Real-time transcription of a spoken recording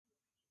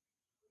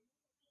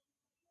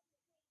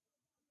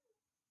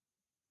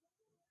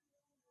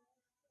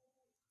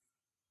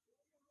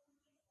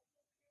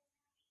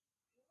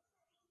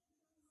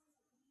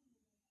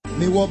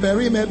Me wo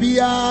bury me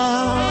bia.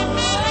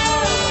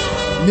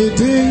 Me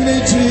ding me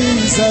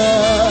Jesus.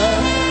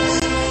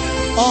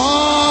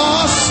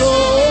 Also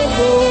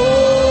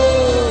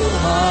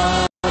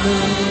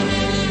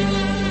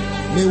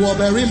me wo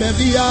bury me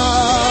bia.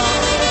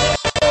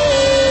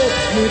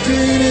 Me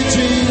ding me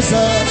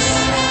Jesus.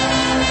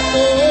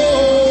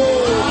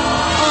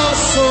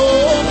 Also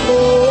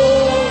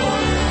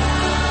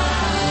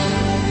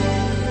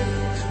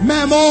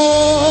Memo.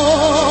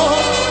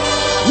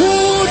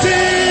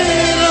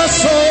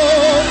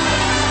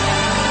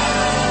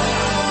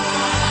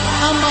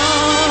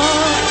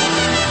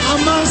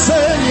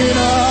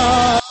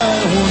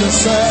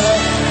 Say,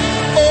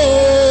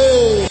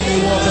 oh, me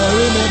want to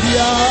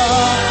remember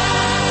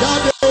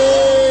that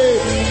day.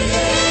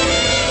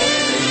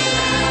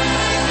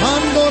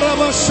 Andora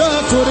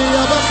bashaturi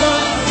abaka,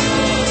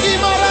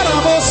 imara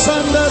rabo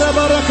sandara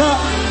baraka.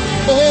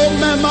 Oh,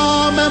 mama,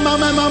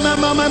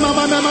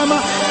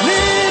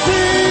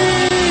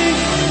 leading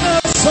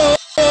us so.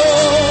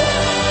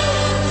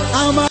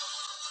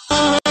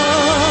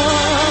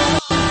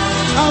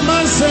 I'm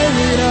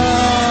saying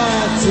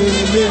that to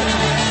me.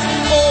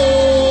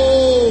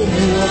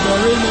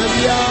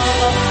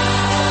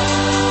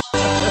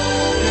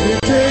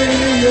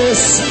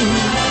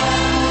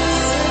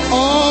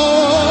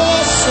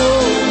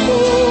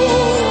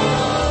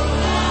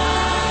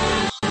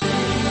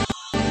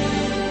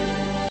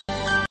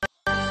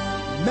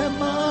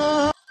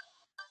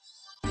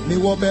 Me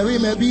wo bury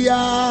me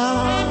bia.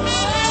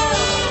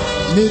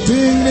 Me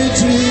ding me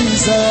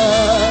Jesus.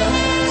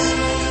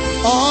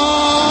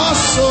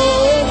 Also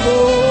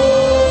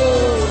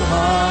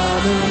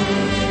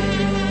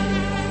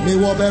me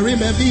wo bury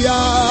me bia.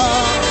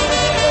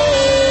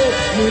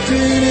 Me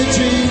ding me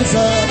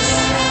Jesus.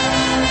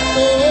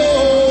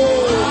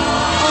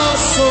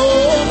 Also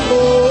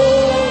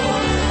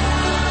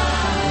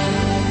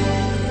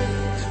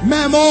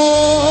Memo.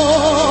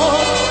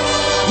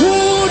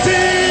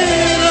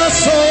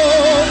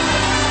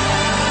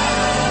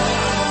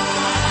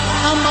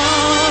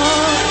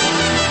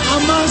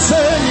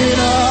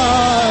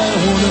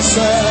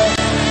 Say,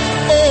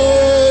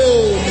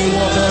 oh, me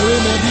want to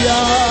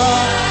remember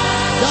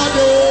that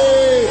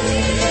day.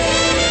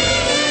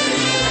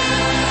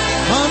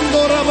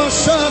 Andora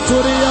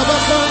bashaturi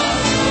abaka,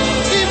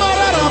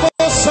 imara rabo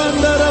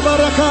sandara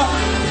baraka.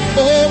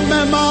 Oh,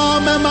 mama,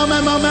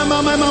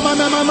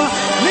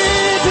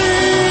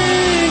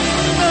 leading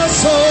us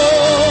so.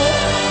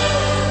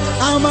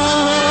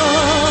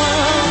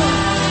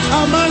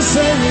 I'm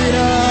saying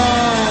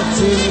that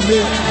to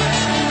me.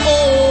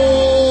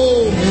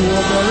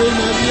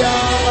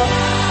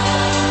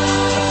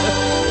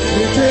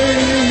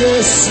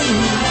 Yes,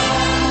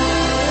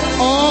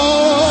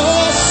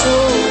 also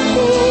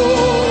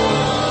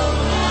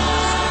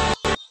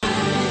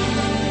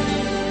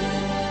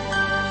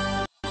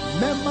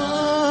Mema,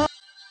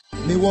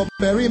 me wo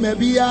bury me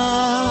bia.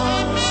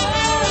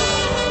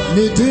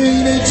 Me ding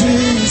me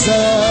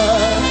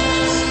Jesus.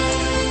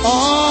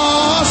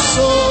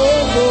 Also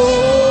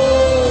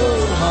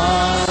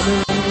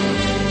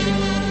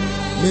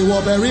me wo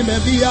bury me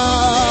bia.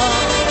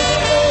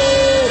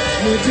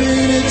 Me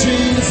ding me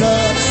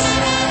Jesus.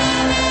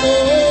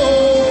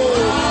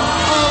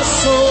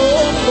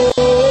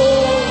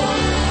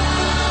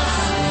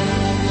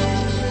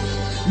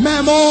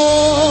 Memo,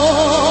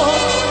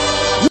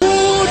 who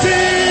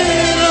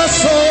did a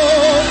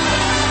soul?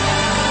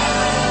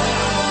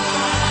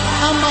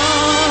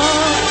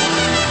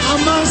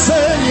 I'm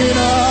saying I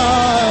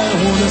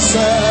wanna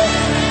say,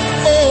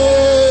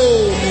 oh,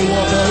 me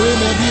want to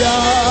remember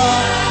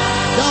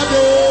that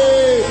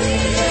day.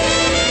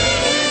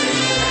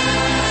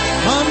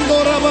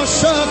 Andora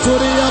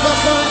bashaturi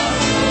abaka,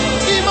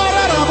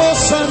 imara rabo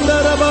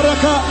sandara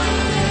baraka.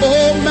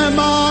 Oh,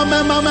 mama,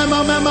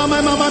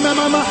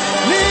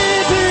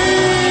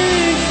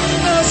 leading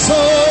us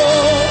so.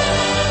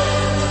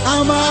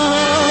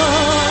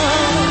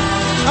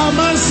 I'm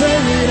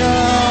saying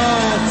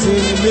that to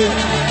me.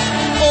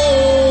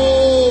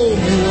 Oh,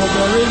 me want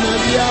to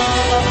remember.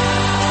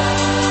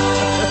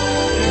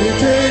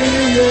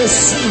 Yes,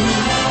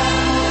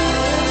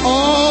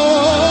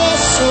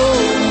 also.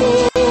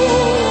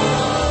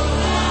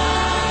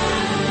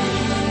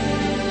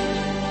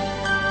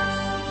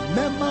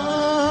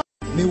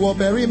 Me wo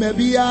bury me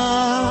bia.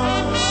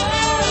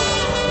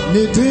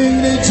 Me ding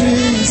me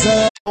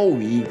Jesus.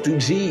 Glory to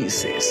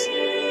Jesus.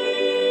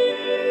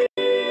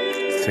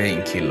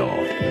 Thank you,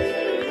 Lord.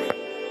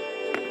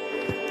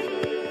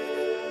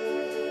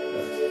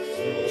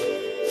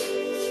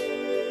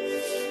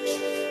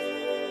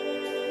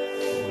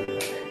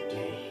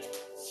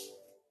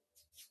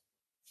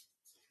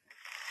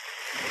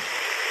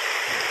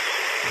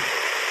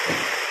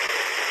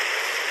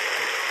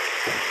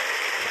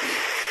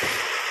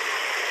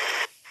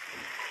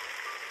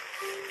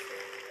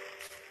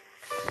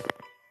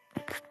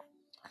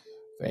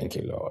 Thank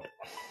you, Lord.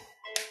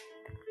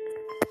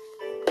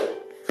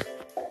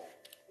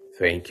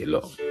 Thank you,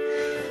 Lord.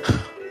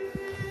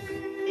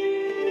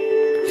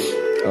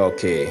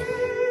 Okay.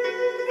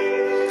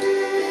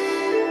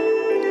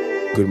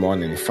 Good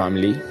morning,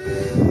 family.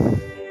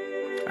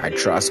 I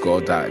trust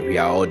God that we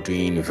are all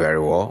doing very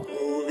well.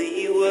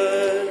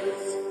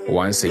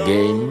 Once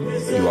again,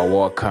 you are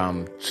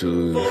welcome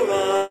to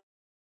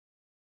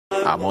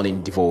our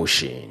morning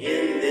devotion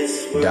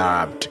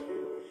dubbed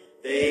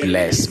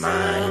Bless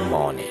My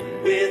Morning.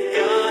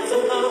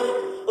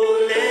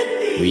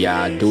 We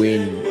are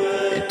doing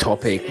a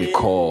topic we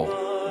call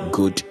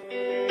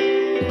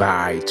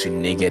Goodbye to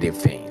Negative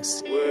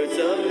Things.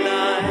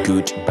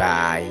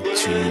 Goodbye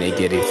to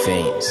negative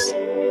things.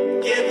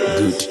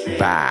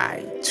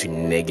 Goodbye to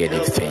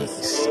negative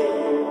things.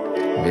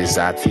 This is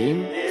our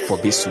theme for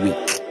this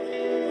week.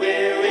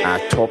 Our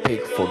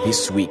topic for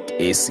this week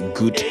is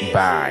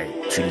goodbye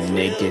to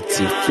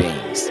negative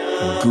things.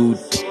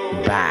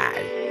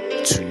 Goodbye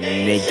to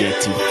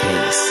negative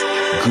things.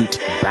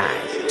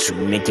 Goodbye to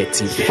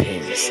negative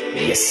things.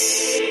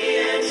 Yes.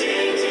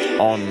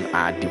 On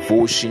our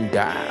devotion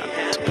dial.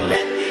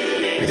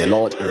 May the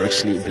Lord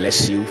richly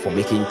bless you for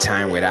making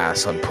time with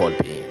us on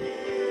Podbean.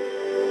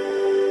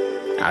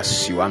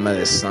 As you honor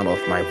the sound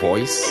of my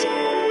voice,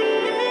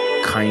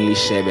 kindly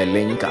share the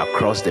link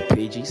across the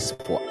pages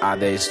for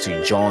others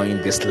to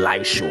join this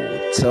live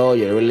show. Tell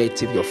your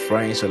relative, your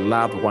friends, your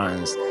loved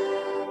ones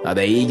that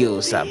the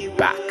Eagles are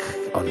back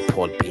on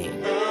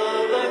Podbean.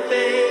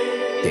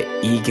 The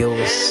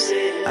Eagles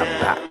are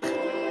back.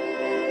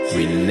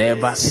 We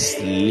never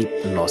sleep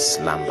nor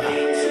slumber.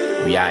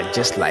 We are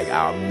just like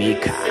our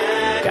Maker,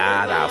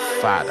 God our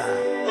Father.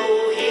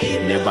 He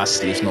never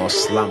sleeps nor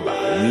slumber.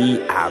 We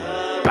are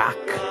back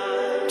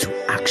to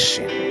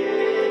action.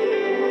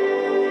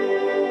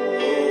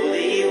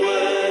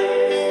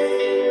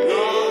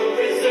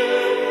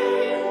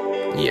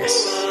 Yes.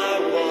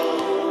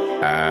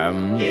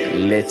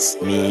 Let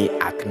me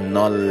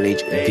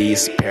acknowledge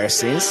these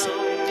persons.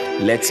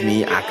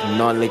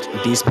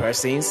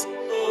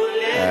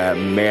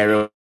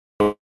 Mary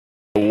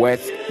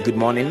Worth, good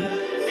morning.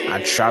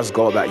 I trust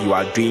God that you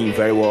are doing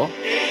very well.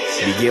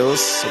 The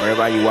girls,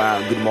 wherever you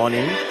are, good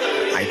morning.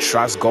 I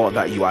trust God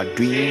that you are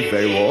doing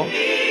very well.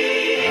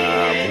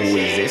 Who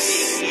is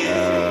this?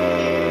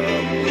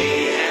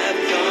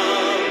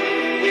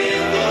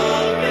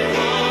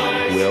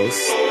 Who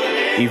else?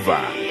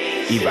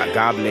 Eva,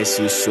 God bless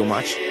you so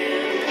much.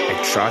 I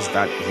trust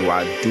that you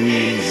are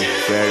doing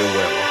very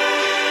well.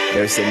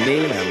 There's a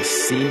name I'm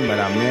seeing, but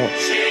I'm not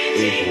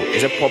able.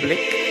 Is it public?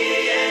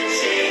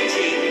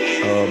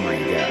 Oh my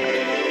God.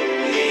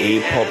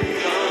 Public.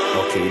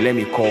 Okay, let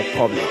me call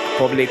public.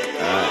 Public,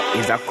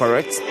 is that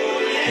correct?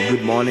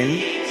 Good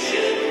morning.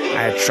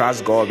 I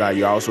trust God that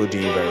you're also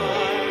doing very well.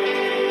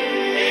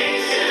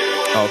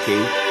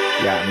 Okay,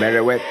 yeah,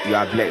 Meriweth, you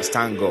are blessed.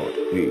 Thank God.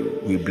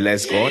 We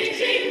bless God.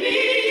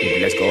 We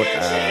bless God.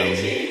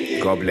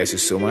 God bless you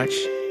so much.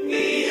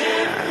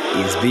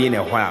 It's been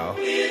a while.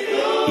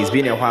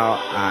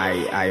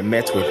 I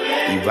met with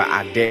Eva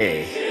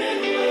Ade.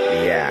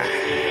 Yeah,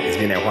 it's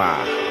been a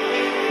while.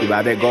 Eva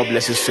Ade, God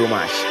bless you so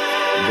much.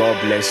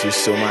 God bless you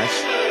so much.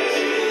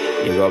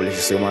 Yeah, God bless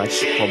you so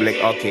much. Public,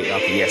 okay,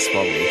 yes,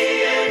 public.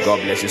 God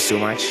bless you so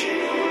much.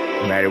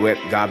 Mary Webb,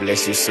 God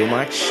bless you so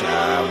much.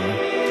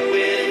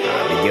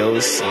 The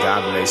girls,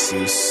 God bless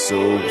you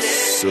so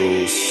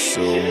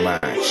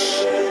much.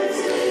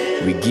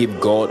 We give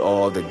God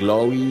all the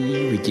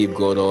glory. We give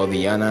God all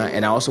the honor.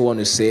 And I also want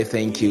to say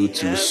thank you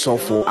to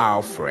Sofo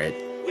Alfred.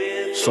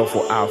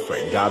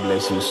 God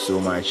bless you so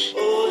much.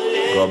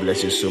 God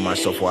bless you so much,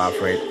 Sofo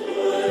Alfred.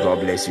 God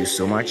bless you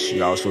so much.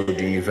 You're also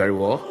doing very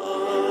well.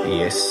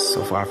 Yes,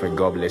 Sofo Alfred,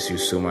 God bless you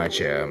so much.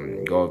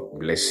 God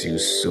bless you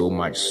so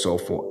much,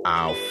 Sofo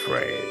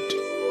Alfred.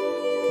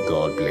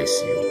 God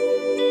bless you.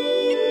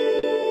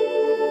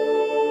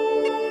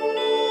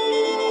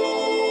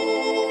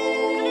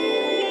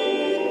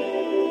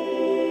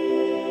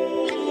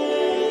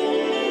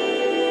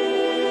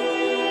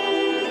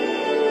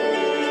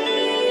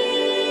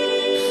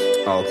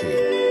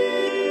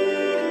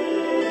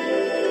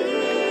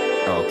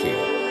 Okay.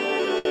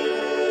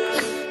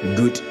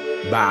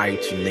 Goodbye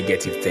to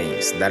negative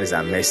things. That is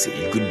our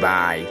message.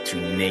 Goodbye to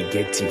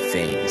negative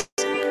things.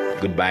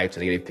 Goodbye to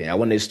negative things. I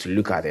want us to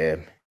look at a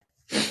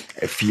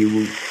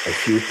few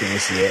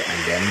things here,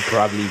 and then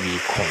probably we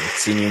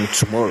continue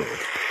tomorrow.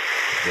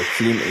 The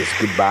theme is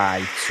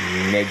goodbye to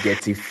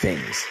negative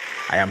things.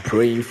 I am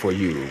praying for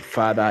you,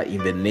 Father,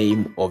 in the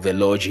name of the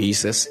Lord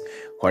Jesus,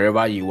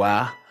 wherever you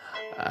are.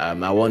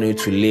 I want you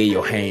to lay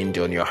your hand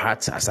on your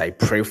heart as I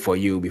pray for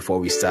you before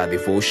we start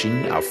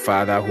devotion. Our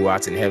Father who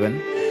art in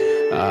heaven,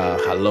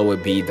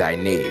 hallowed be thy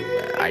name.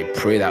 I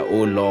pray that,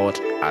 oh Lord,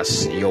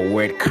 as your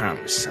word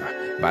comes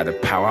by the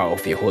power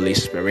of the Holy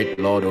Spirit,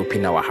 Lord,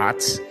 open our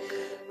hearts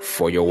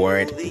for your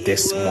word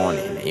this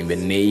morning. In the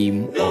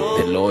name of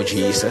the Lord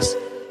Jesus,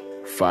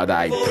 Father,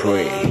 I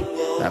pray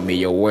that may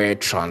your word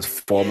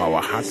transform our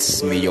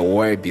hearts. May your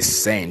word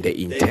discern the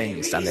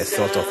intents and the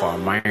thought of our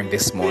mind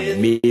this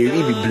morning. May we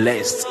be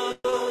blessed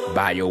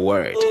by your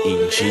word.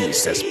 In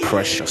Jesus'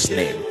 precious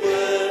name,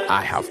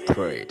 I have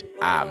prayed.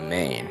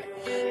 Amen.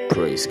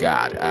 Praise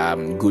God.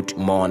 Good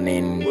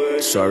morning.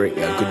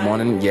 Good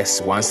morning.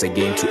 Yes, once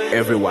again to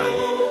everyone.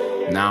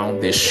 Now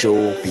the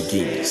show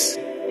begins.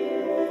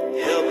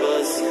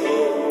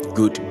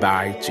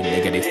 Goodbye to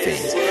negative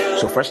things.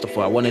 So first of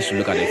all, I want us to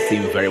look at the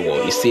theme very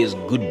well. It says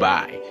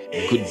goodbye.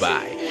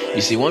 Goodbye.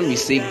 You see, when we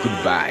say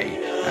goodbye,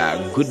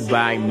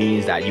 goodbye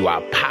means that you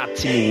are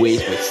parting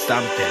ways with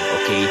something.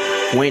 Okay.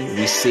 When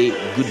we say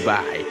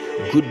goodbye,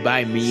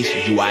 goodbye means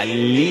you are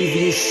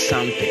leaving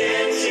something.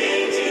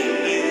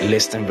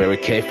 Listen very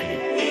carefully.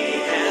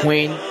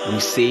 When we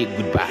say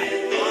goodbye,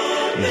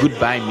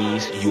 goodbye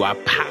means you are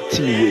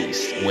parting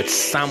ways with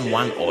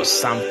someone or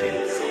something,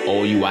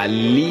 or you are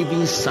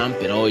leaving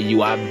something, or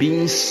you are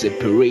being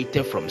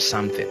separated from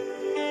something.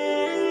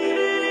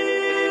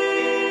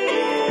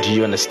 Do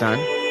you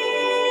understand?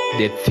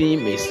 The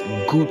theme is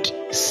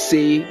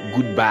say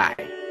goodbye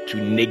to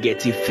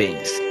negative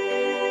things.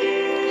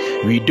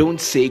 We don't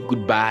say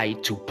goodbye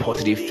to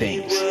positive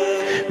things.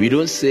 We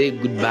don't say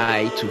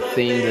goodbye to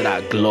things that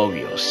are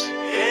glorious.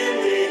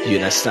 You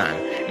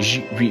understand?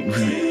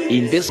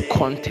 In this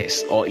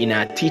context, or in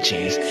our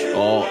teachings,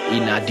 or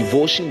in our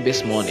devotion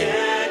this morning,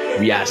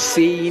 we are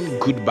saying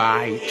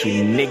goodbye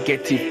to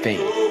negative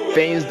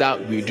things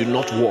that we do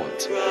not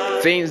want,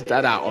 things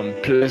that are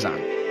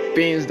unpleasant,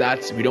 things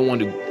that we don't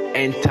want to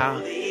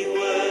enter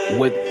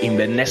with in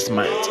the next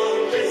month,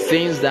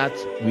 things that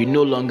we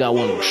no longer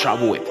want to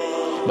travel with.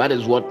 That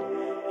is what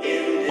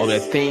of the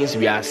things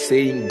we are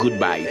saying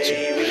goodbye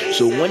to.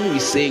 So when we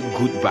say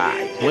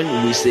goodbye,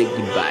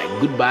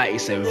 goodbye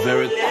is a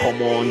very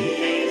common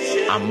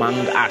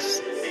among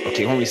us.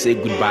 Okay, when we say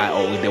goodbye,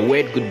 or the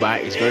word goodbye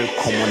is very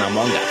common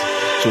among us.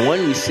 So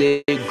when we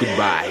say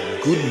goodbye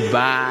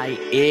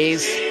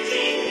is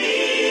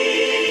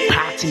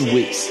parting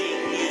ways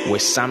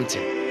with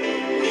something.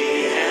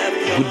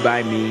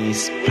 Goodbye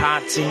means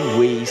parting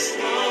ways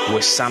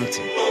with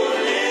something.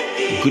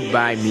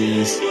 Goodbye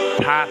means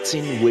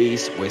parting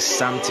ways with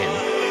something,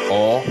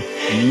 or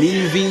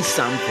leaving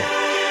something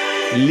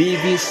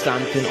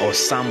or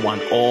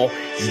someone, or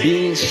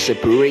being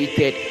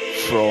separated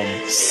from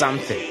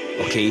something.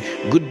 Okay,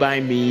 goodbye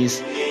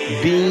means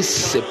being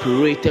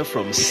separated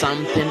from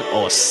something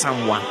or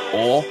someone,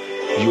 or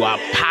you are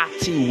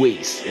parting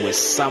ways with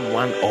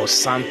someone or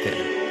something,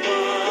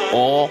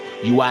 or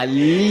you are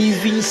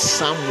leaving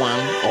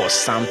someone or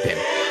something.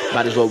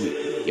 That is what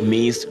it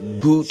means.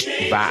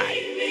 Goodbye.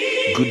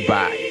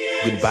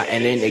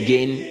 And then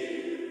again,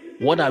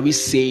 what are we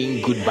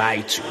saying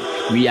goodbye to?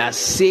 We are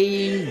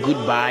saying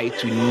goodbye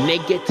to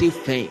negative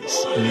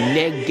things.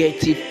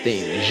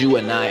 You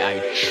and I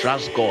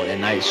trust God,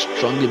 and I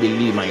strongly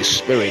believe in my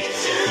spirit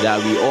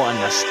that we all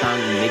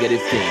understand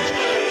negative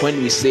things.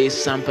 When we say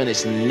something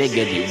is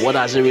negative, what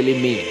does it really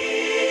mean?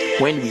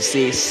 When we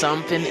say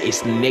something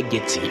is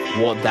negative,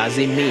 what does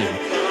it mean?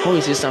 When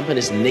we say something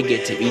is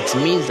negative, it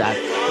means that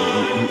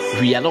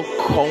we are not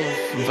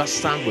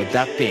conversant with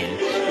that thing.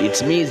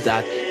 It means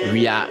that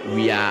we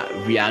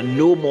are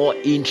no more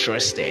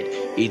interested.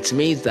 It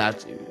means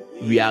that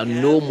we are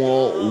no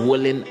more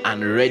willing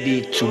and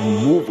ready to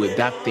move with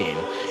that thing.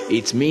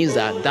 It means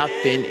that that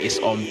thing is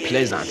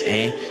unpleasant.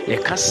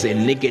 You can say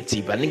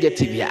negative, but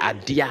negative ya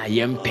adia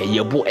yempe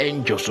yebo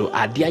enjo so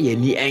adia ye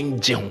ni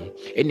enje ho.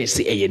 Ene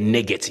say e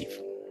negative.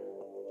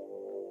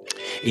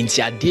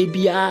 Inti ade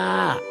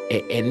bia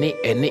ene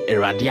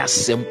erade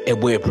asem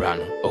ebo ebra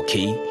no.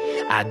 Okay,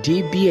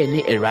 ade bia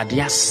ene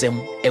erade asem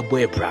ebo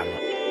ebra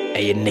no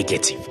e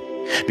negative,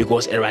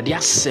 because erade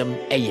asem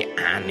e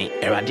ane,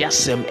 erade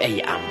asem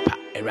e ampa,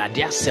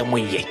 erade asem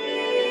ye.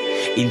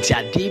 Inti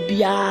ade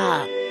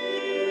bia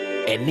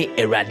ene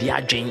erade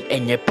adwen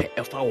enye pe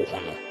efa wo ho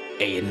no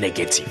e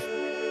negative.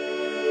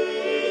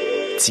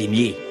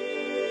 Tinie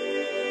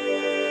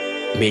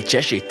me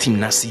cheshe tim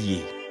nasi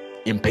ye.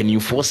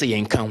 Impenifo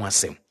yenka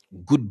wasem.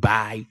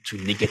 Goodbye to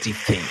negative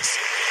things.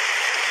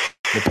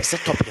 The person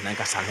topic na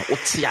kasa no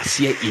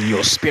otiase in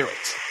your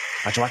spirit.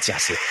 Acho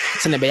atiase.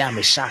 Se ne be ya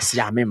me shase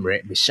ya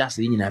memre, me shase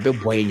nyina be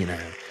boy nyina.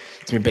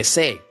 Me be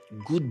say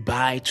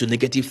goodbye to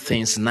negative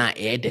things na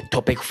the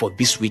topic for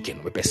this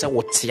weekend. Me be say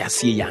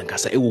otiase ya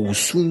nkasa e wo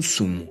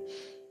sunsun.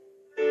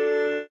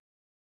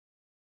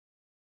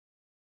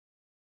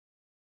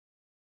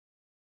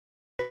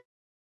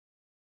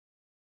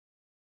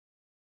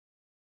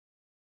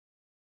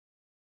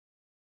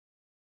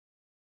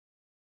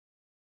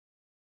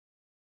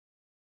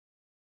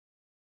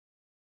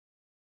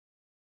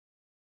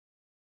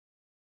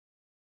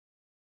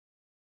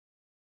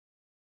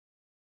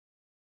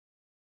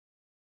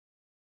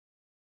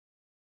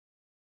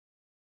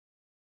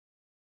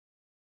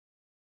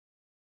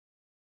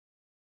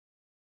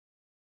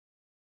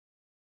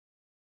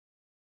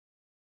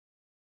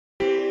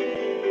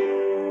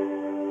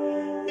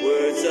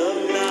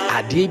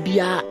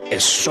 Adebia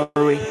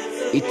sorry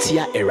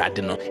etia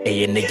erade no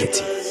eye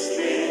negative.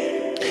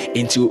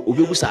 Into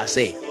obebusa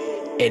say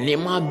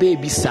enema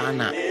baby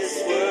sana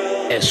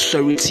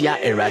sorry tia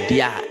erade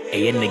a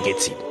eye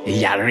negative.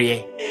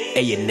 Yare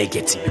eye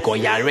negative, because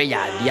yare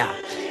ya dia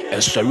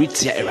sorry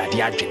tia erade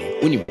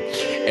adwene. Unim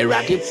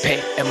erade pe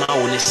ema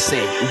woni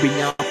say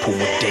ubenya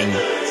pomuden.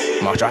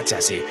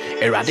 Mautrata say,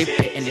 Erade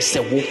pe and the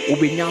say,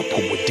 Ubina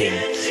Pomoden,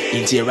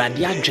 into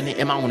Radia Jenny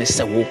Emma on the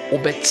say,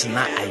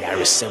 Obetina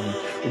Ayarisem,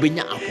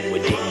 Ubina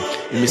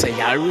Apomodin. You say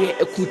Yare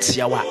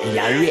Ekutiawa,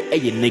 Yare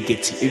a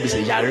negative. It was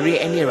a Yare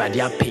any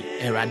Radia pe,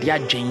 and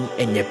Radia Jane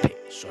and Yepe.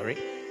 Sorry.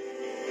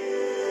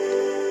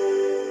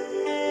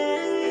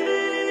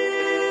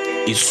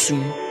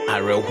 Isum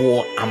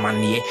areho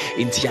amane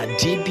enti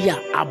adebia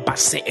aba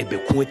se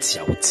ebeku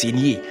atia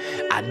otini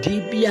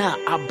adebia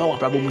aba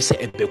wabrabo mu se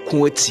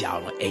ebeku atia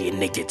no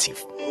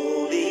negative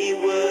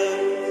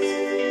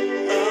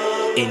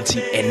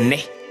enti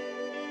enne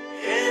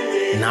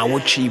na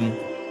wochim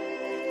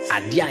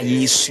ade a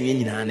yesu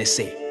nyina ne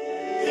se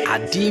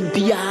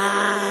adebia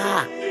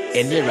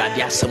ene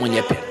radia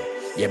samonye pen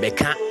ye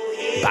beka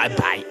bye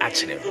bye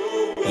akire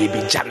ye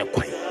be jane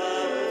kwan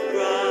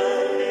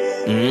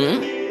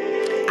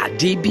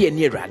ade bi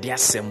ene Awurade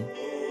asem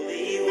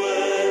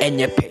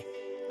enyepe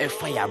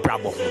efa ya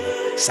brabo ho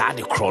saa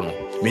de kro no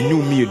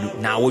menu mienu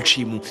na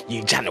awotwe mu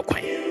ye gya ne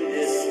kwan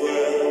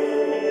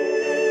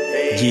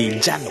ye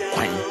gya ne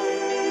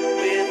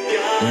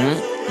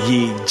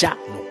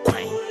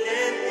kwan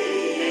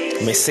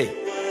me say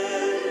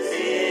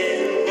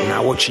na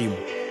awotwe mu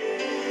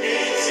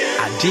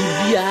ade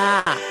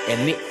bia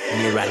ene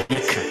ne Awurade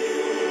ka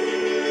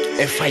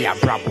efa ya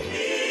brabo ho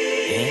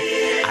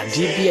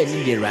ade bia ene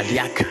ne Awurade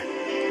aka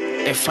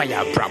efa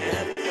ya brabo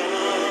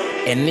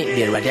ene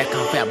de Awurade aka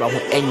fa ya brabo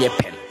enye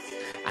pen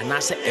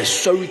anase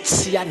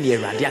esoritia ne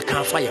Awurade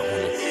aka fa ya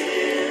ho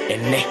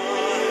ene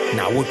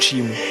na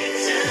wotwim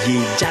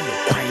ye gya ne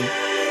kwan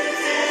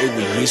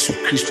ewe Yesu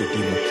Kristo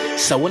dimu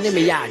sa woni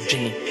me ya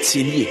adwene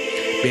tienie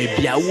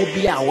bebia wo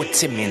bia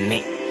wote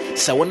mene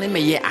sa woni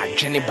me ye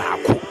adwene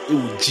baako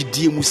ewe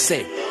gidie mu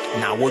se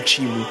na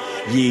wotwim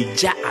ye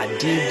gya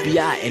ade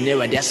bia ene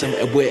Awurade asem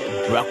ebo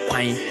bra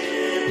kwan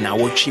na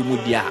wotwi mu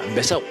dia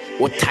mbese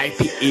wo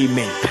type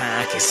amen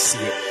pa kese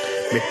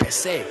me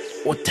pese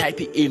wo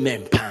type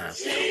amen pa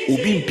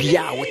obi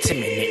bia wo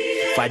temene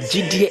fa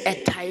gidie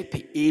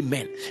type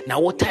amen na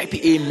wo type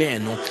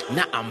amen no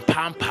na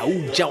ampampa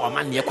uja wa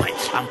mane kwan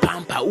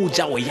ampampa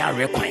uja wo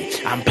yare kwan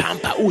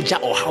ampampa uja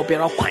o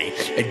hawbera kwan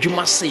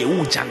adwuma se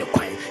uja ne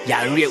kwan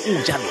yare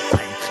uja ne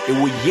kwan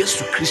ewo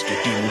Yesu Kristo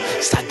dimu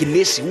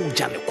stagnation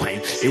uja ne kwan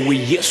ewo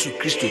Yesu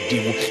Kristo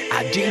dimu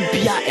ade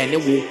bia ene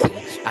wo ko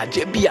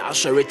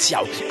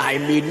I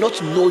may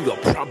not know your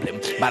problem,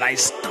 but I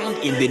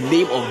stand in the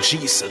name of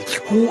Jesus,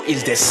 who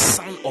is the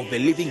Son of the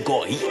living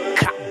God.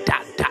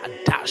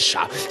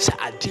 Sa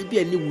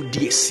adebia ni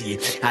wudiesi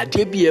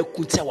adebia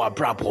ekutia wa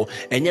brabo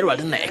enye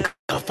Awurade na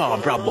ekafa wa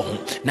brabo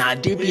na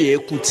adebia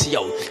ekutia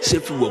o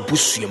sefi wa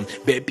busuem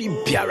baby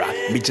biara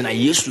megina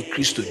Yesu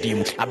Kristo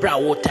dim abra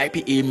wo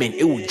type amen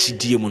e wo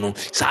gidie mu no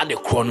sa de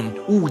krono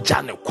wo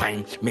gya ne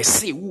kwan me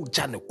se wo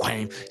gya ne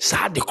kwan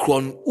sa de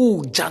krono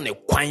wo gya ne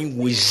kwan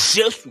wo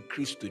Yesu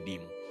Kristo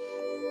dim.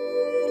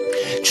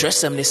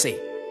 Tresem ne say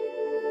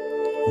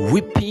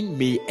weeping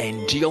may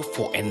endure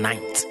for a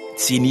night.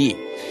 Tinie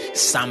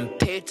Psalm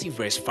 30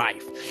 verse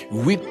 5.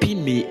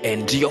 Weeping may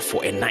endure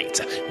for a night,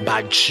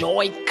 but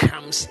joy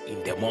comes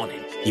in the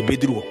morning.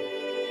 Ibedro.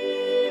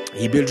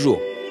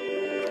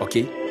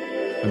 Okay?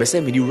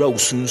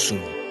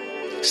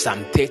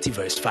 Psalm 30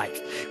 verse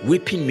 5.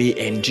 Weeping may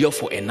endure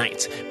for a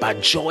night,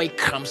 but joy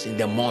comes in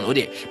the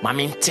morning.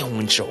 Mami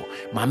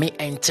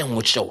ente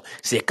huncho.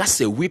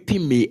 Say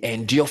weeping may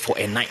endure for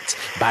a night,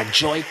 but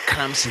joy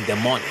comes in the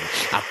morning.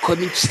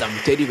 According to Psalm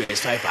 30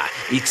 verse 5,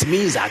 it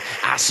means that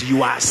as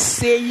you are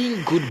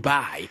saying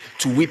goodbye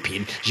to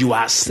weeping, you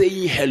are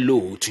saying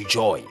hello to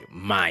joy.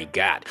 My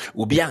God.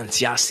 Ubi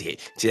antiase.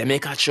 To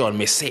make a sure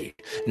me say.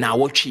 Now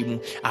watch him.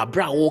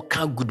 Abra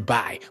woka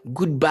goodbye.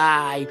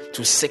 Goodbye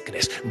to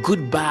sickness.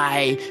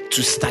 Goodbye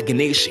to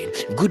stagnation.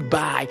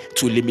 Goodbye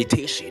to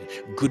limitation.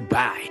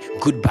 Goodbye.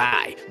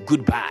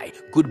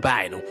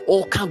 No.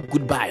 All can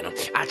goodbye. No.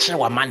 Acha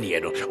wa mani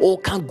no. All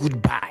can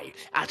goodbye.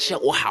 Acha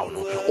o how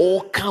no.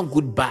 All can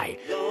goodbye.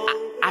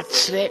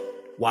 Acha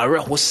ware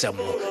hosem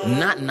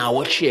na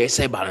watch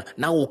say ba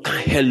na wo ka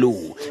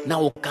hello.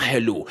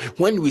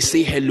 When we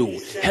say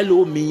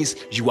hello means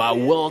you are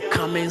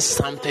welcoming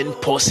something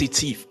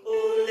positive.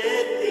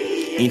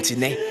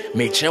 Intine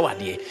me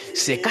chewade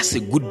say ka say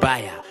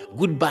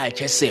goodbye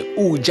che say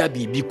uja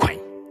bibi kwan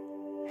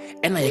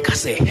ena ye ka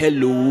say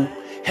hello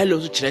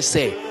so che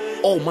say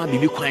oh ma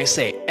bibi kwan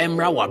say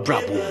emra wa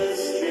brabo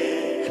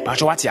ba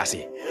what you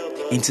say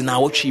intina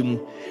watchi mu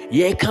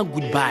ye ka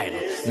goodbye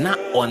na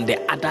on the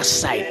other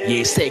side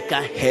ye say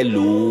ka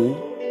hello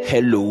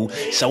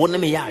so when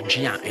me ya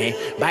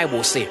adwea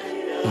Bible say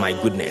my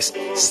goodness,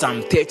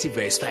 Psalm 30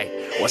 verse 5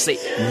 was say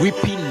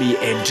weeping may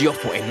endure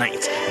for a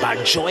night,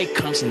 but joy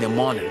comes in the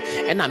morning.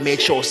 And I made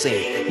sure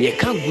say ye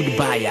can't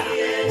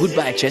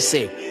goodbye che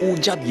say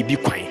uja bibi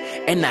kwan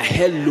and a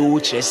hello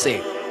che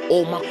say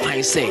oh ma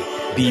kwan say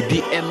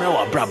bibi emra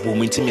wa brabo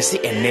mu ntimi se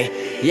ene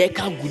ye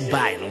can't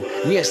goodbye no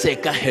ne say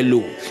ka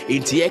hello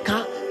inti ye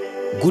can't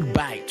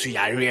goodbye to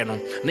yare no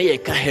na ye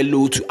ka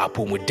hello to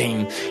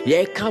apomuden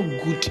ye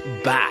can't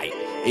goodbye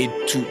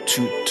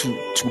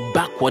to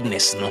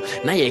backwardness no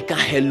na ye ka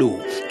hello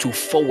to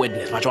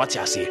forwardness. But what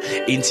you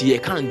say into ye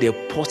can the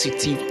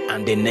positive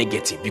and the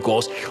negative,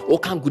 because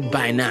okay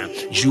goodbye now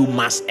you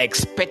must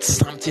expect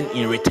something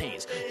in return.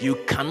 You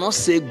cannot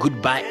say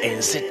goodbye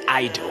and sit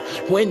idle.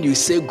 When you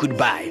say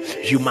goodbye,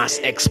 you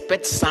must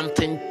expect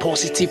something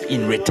positive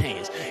in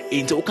return.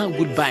 Into okay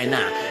goodbye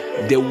now,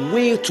 the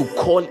way to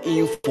call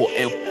in for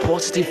a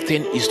positive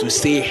thing is to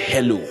say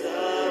hello.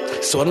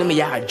 So let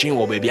me dream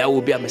or baby, I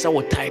will be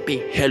type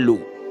hello.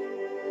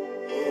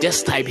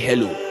 Just type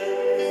hello.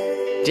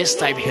 Just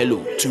type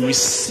hello to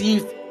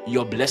receive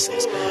your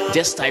blessings.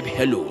 Just type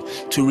hello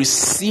to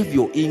receive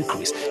your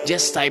increase.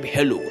 Just type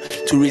hello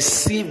to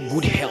receive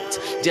good health.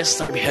 Just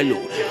type hello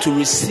to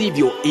receive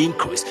your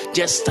increase.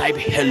 Just type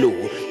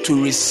hello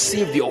to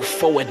receive your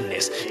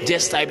forwardness.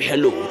 Just type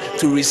hello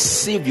to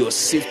receive your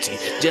safety.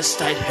 Just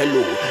type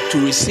hello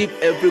to receive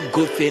every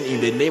good thing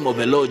in the name of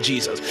the Lord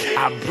Jesus.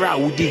 Abra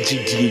udi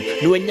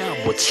gidi no nya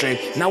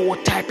botre na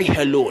what type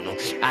hello no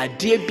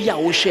ade bia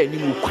wo hwe ni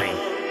mu kwan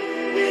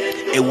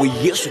ewo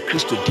Yesu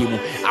Kristo dimu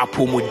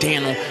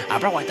apomuden no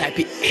abra wa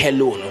type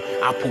hello no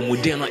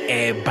apomuden no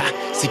eba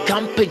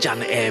sikampeja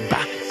no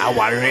eba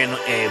aware no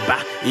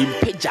eba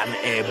impeja no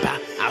eba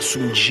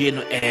asumje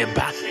no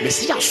eba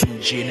mesi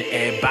asumje no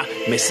eba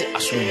mesi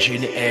asumje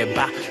no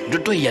eba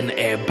dodo ye no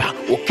eba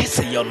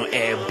okese ye no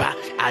eba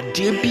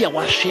ade bia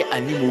wa hwe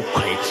animu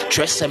kwan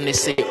tresem ne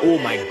say, oh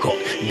my God,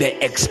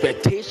 the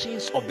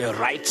expectations of the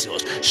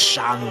righteous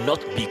shall not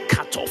be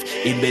cut off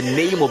in the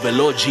name of the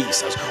Lord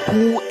Jesus,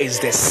 who is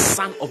the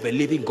Son of the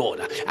living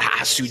God.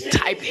 As you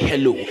type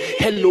hello,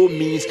 hello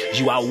means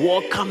you are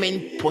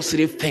welcoming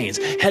positive things.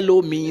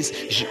 Hello means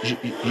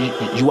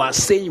you are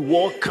saying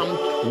welcome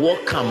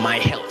my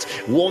health,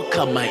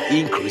 welcome my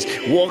increase,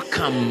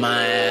 welcome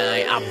my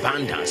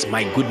abundance,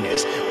 my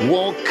goodness,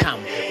 welcome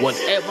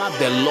whatever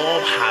the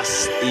Lord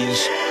has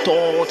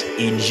installed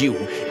in you.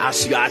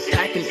 As you are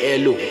typing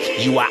hello,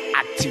 you are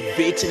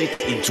activating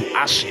it into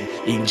action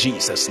in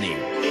Jesus' name.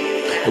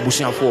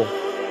 Ebusuafo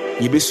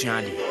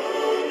yebesuade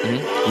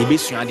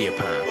yebesuade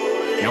pa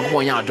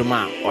yankopon ya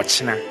adoma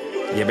ochena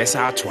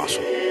yebesa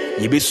atoaso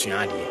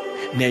yebesuade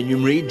na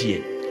anwumre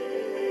die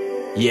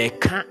ye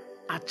ka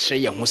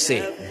akye ye ho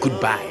say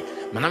goodbye.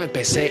 Mana me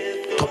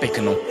pese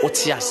topic no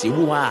oti ase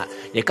ebu ha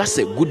ye ka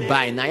say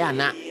goodbye na ya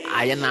na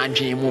aye na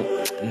adwen mu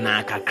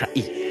na kakra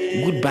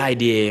goodbye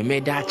de me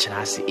da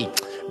akira ase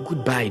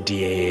goodbye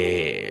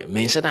dear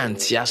mention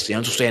antias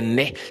yanto so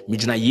enne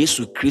mijina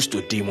Yesu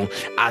Kristo demo.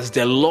 As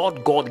the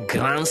Lord God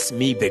grants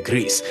me the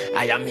grace,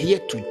 I am here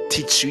to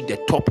teach you the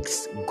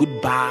topics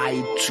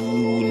goodbye to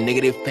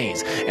negative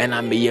things, and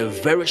I'm here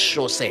very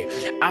sure say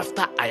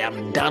after I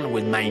am done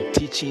with my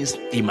teachings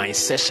in my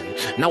session,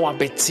 now I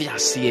bet say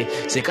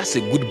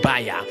say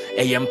goodbye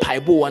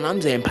empaibo and I'm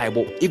the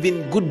empaibo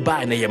even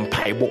goodbye na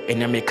empaibo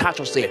and I may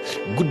catch say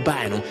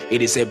goodbye no,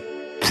 it is a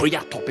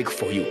prayer topic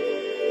for you.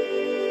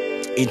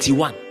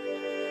 81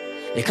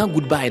 you can't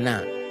goodbye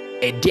now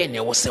a day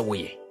was say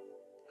way.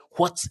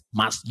 What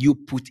must you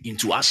put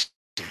into action?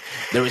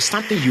 There is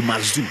something you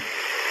must do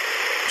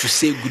to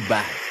say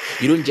goodbye.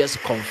 You don't just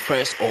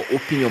confess or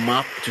open your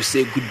mouth to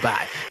say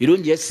goodbye. You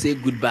don't just say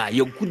goodbye.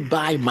 Your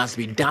goodbye must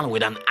be done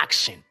with an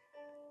action.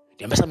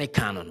 The ambassador make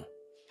canon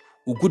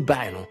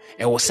goodbye no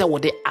e was say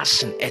what the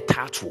action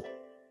etatu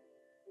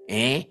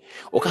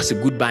okay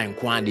say goodbye in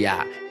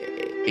kwandia.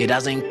 It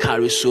doesn't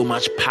carry so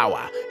much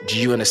power. Do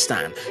you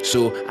understand?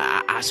 So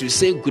as you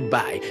say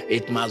goodbye,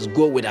 it must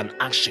go with an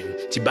action.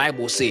 The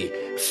Bible say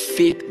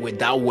faith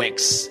without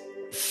works,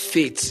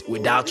 faith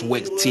without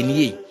works.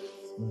 Tinye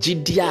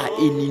jidia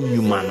eni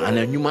nyuman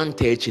ana nyuman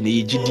teche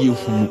ne jidie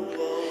hunu.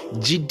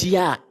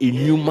 Jidia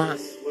enyuma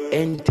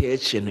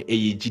enteche no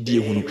e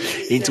jidie hunu.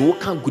 Enti wo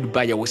kan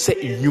goodbye ya wo say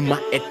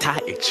enyuma eta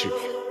echi.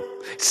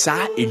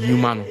 Sa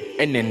enyuma no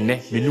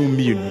enenne me no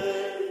mienu.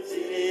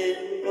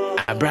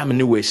 Abraham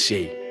knew we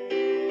say,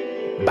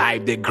 by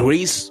the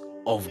grace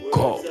of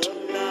God,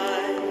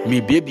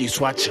 me baby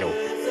swatchel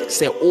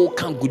say, oh,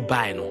 can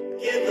goodbye no,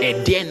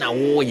 a day na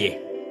woye,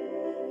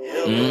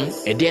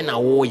 a day na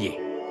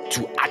woye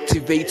to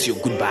activate your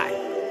goodbye.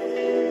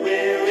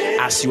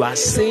 As you are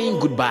saying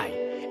goodbye,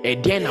 a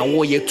day na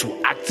woye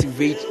to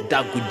activate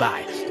that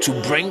goodbye, to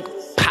bring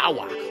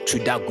power to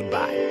that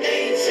goodbye.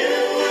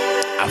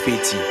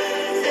 Afeti,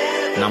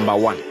 number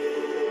one.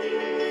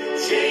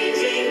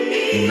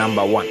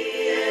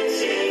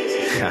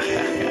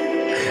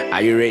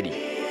 Are you ready?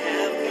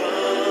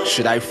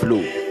 Should I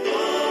flow?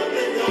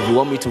 If you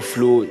want me to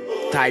flow,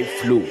 type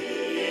flow.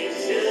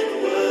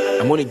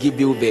 I'm going to give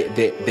you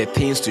the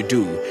things to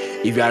do.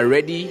 If you are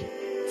ready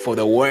for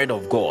the word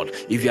of God,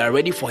 if you are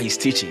ready for his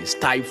teachings,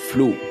 type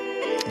flow.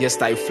 Just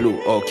type flow.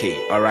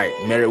 Okay, all right.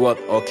 Mary, what?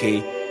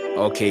 Okay,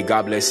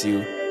 God bless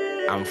you.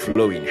 I'm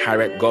flowing.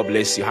 Harriet, God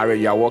bless you. Harriet,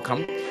 you are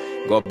welcome.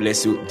 God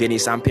bless you.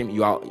 Dennis Ampim,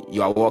 you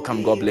are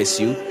welcome. God bless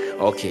you.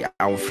 Okay,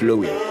 I'm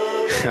flowing.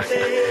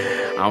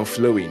 I'm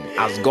flowing.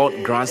 As God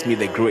grants me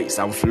the grace,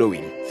 I'm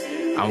flowing.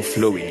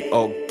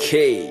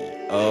 Okay.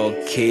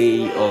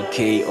 Okay.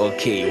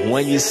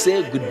 When you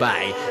say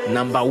goodbye,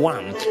 number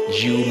one,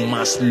 you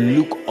must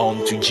look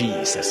unto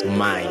Jesus.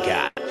 My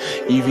God.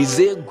 If you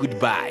say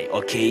goodbye,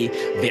 okay,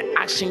 the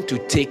action to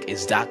take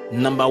is that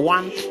number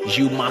one,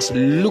 you must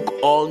look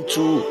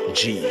unto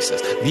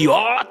Jesus, the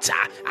author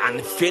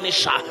and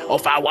finisher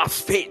of our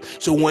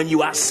faith. So when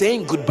you are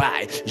saying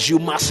goodbye, you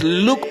must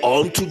look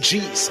unto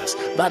Jesus.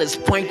 That is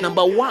point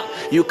number one.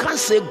 You can't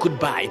say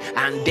goodbye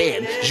and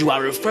then you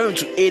are referring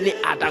to any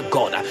other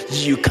God.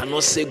 You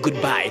cannot say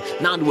goodbye.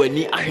 Now when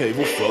you are here,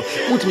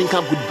 won't mean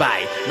come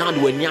goodbye. Now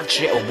when you are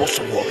here or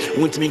bosom,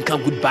 won't mean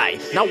come goodbye.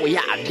 Now we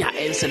are at the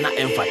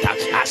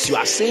as you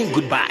are saying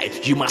goodbye,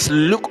 you must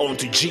look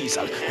unto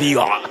Jesus, the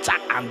author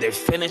and the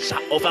finisher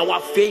of our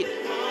faith.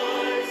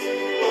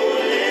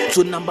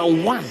 So number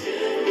one,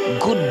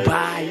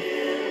 goodbye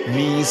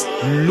means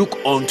look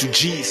unto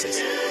Jesus.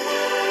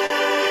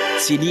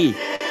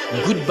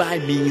 Goodbye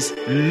means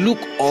look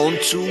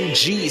unto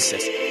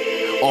Jesus.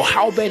 Or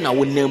how ben I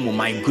will name,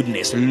 my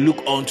goodness,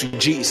 look unto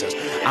Jesus.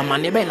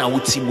 Amanebe na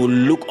will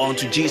look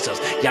unto Jesus.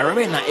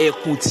 Yarebe na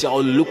ekutia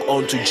or look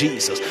unto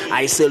Jesus.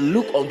 I say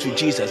look unto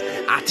Jesus.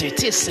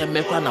 Atete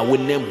semekwa na will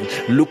name,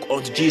 look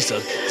unto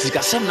Jesus.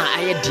 Sikasem na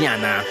aye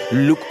diana,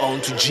 look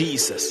unto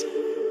Jesus.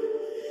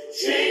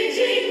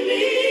 Changing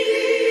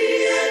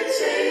me and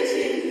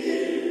changing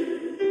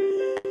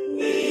you.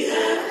 We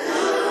have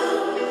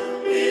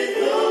come with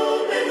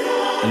open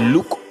hearts.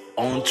 Look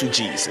unto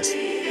Jesus.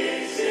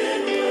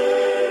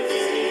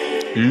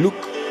 Look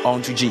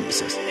unto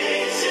Jesus.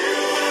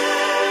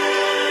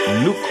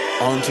 Look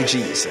unto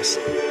Jesus.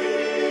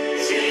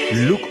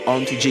 Look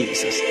unto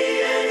Jesus.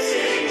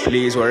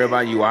 Please,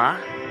 wherever you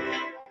are,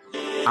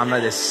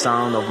 under the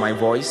sound of my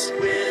voice,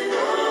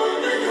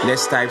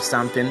 let's type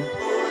something.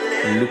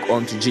 Look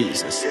unto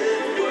Jesus.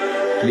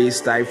 Please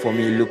type for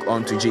me, look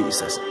unto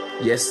Jesus.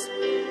 Yes,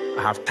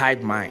 I have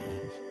typed mine.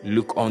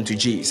 Look unto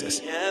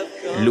Jesus.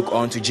 Look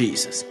unto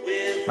Jesus.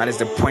 That is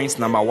the point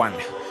number one.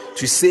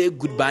 To say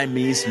goodbye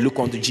means look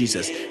unto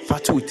Jesus.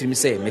 Fatu with him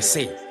say,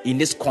 in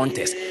this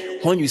context,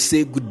 when you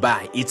say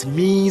goodbye, it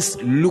means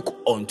look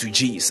unto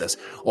Jesus.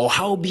 Or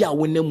how be a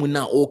when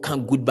muna o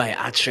can goodbye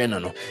at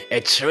no.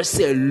 A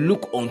say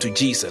look unto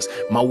Jesus.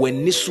 Ma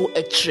when nisu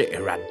eche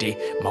erade,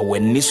 ma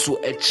when nisu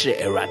eche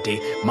erade,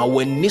 ma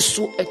when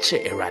nisu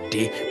eche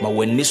erade, ma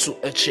when nisu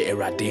eche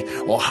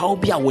erade. Or how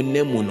be a when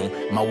muno,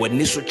 ma when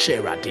nisu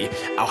cherade,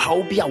 or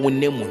how be a when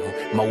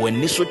muno, ma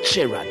when nisu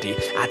cherade,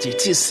 at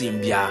it is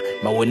simbia,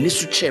 ma when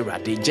nisu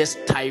cherade.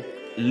 Just type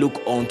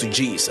look unto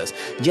Jesus.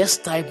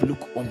 Just type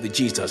look unto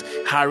Jesus.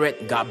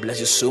 Harriet, God bless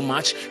you so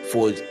much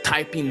for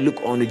typing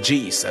look unto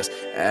Jesus.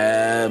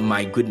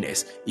 My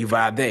goodness. If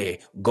are there,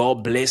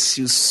 God bless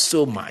you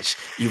so much.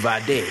 If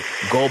are there,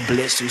 God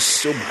bless you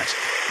so much.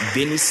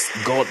 Dennis,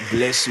 God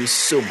bless you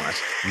so much.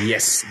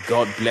 Yes,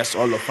 God bless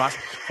all of us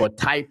for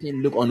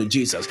typing look unto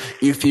Jesus.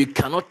 If you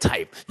cannot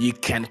type, you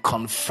can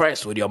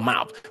confess with your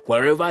mouth.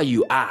 Wherever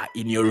you are,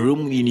 in your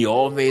room, in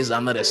your office,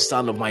 under the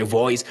sound of my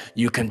voice,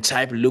 you can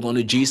type look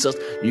unto Jesus.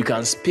 You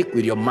can speak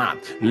with your mouth.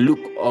 Look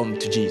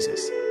unto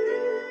Jesus.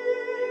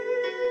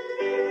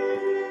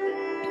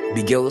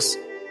 Big girls,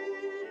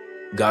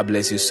 God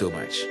bless you so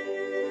much.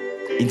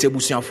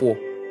 Intebusian for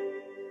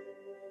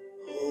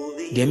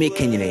they make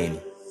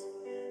Kenyan.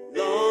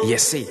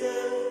 Yes,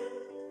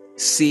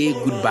 say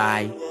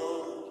goodbye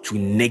to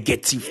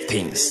negative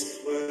things.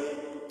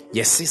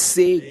 Yes,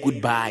 say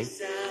goodbye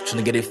to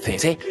negative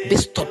things. Hey,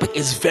 this topic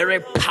is very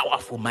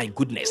powerful. My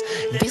goodness,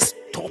 this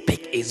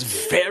topic is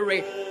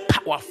very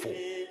powerful.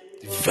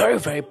 Very,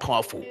 very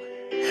powerful.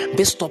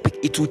 This topic,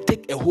 it will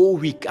take a whole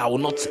week. I will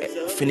not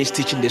finish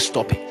teaching this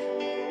topic.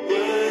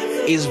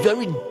 It's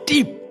very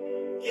deep.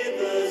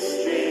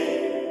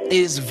 It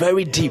is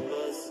very deep.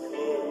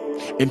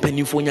 In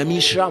Penifonia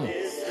Mishram,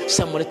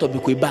 someone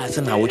topic we bass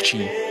and our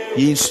chi,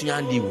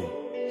 Yinsuyandiwu.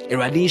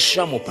 Eradin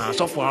Shamo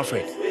Pastor for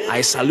Alfred.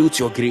 I salute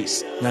your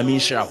grace. Namin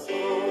Shao.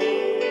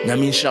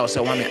 Namin Shao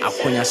say one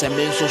akonya say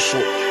men so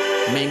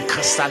men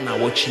kasa na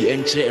wachi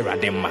enche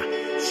erademma.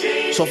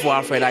 So for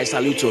Alfred, I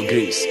salute your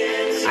grace.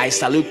 I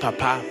salute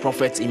Papa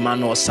Prophet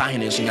Emmanuel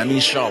Sahin and Namin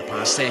Shao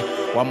pan say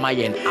one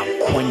mayen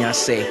akonya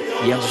say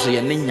yen so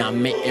ye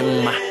nyame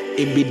emma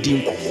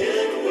ebedin komo.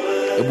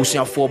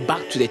 Ebusia for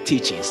back to the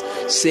teachings.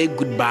 Say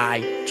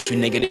goodbye to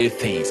negative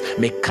things.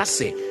 Make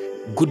say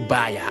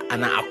goodbye,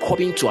 and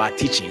according to our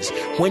teachings,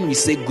 when we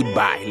say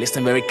goodbye,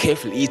 listen very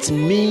carefully, it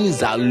means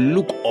that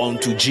look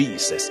unto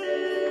Jesus.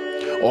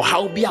 Or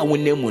how be our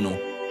name,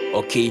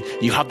 okay,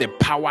 you have the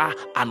power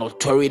and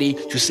authority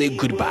to say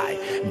goodbye,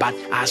 but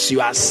as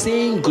you are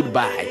saying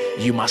goodbye,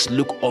 you must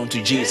look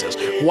unto Jesus.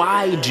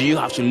 Why do you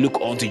have to look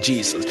unto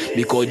Jesus?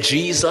 Because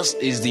Jesus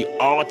is the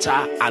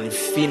author and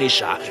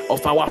finisher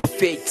of our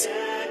faith.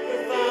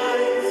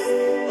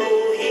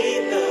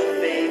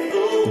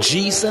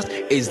 Jesus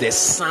is the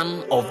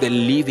Son of the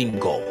living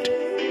God.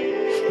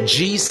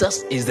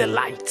 Jesus is the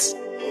light.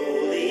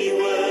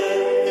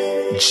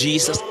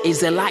 Jesus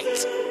is the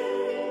light.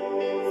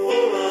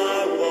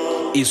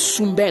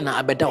 Isumbe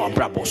na abeda wa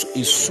brabos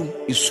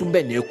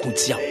isumbe na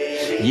ekutia.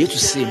 Yesu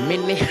say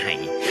mene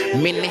han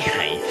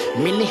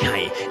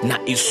Menehai, na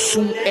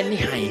isum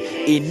enehai,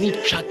 eni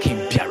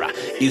chakimpiara,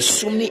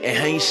 isum ni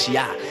ehain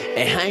shia,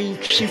 ehain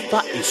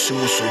chifa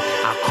isumusu,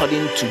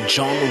 according to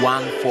John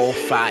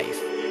 1:4-5.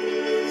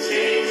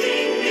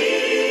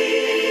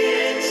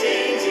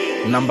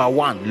 Number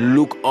 1,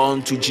 look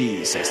unto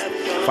Jesus.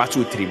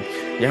 4:2-3.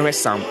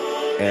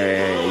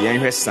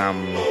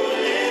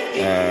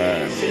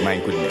 My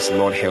goodness,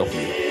 Lord help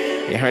me.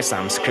 Here's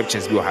some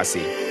scriptures we will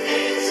say.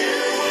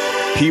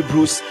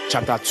 Hebrews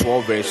chapter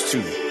 12 verse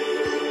 2.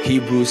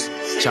 Hebrews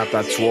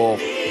chapter 12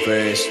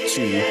 verse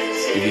 2.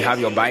 If you have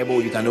your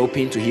Bible, you can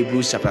open to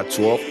Hebrews chapter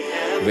 12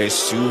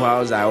 verse 2.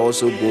 Whilst I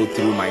also go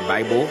through my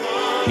Bible.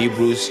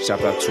 Hebrews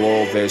chapter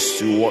 12 verse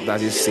 2. What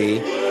does it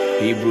say?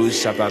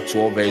 Hebrews chapter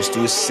 12 verse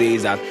 2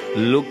 says that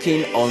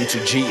looking unto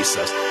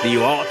Jesus, the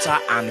author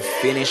and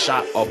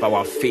finisher of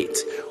our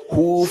faith,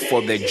 who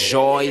for the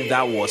joy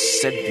that was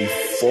set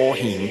before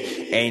him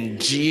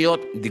endured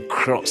the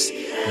cross,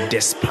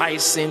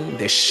 despising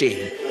the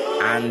shame,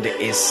 and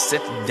is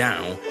set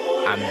down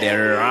at the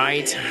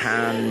right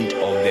hand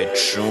of the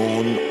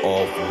throne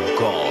of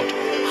God.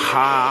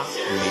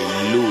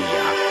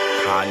 Hallelujah.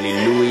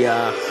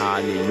 Hallelujah,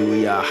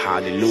 hallelujah,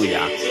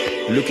 hallelujah.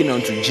 Looking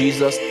unto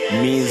Jesus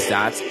means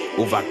that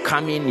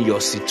overcoming your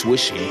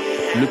situation.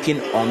 Looking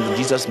unto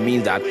Jesus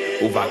means that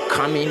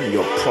overcoming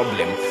your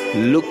problem.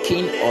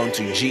 Looking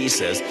unto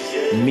Jesus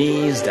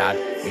means that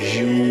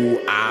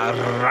you are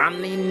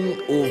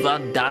running over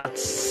that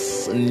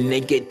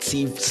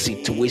negative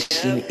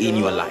situation in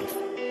your life.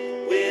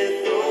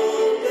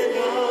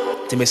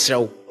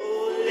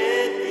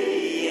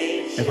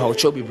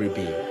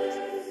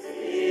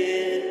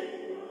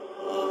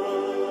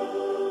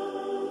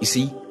 You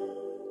see,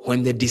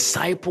 when the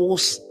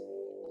disciples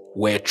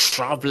were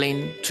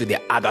traveling to the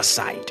other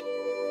side,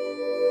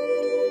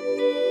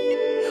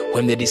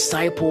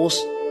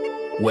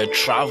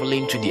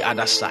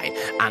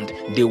 and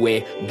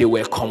they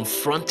were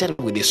confronted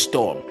with the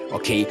storm,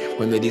 okay?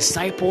 When the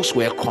disciples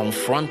were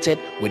confronted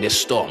with the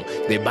storm,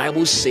 the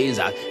Bible says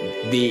that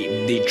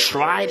they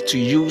tried to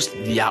use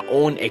their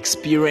own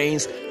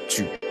experience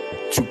to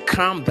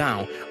calm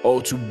down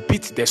or to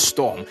beat the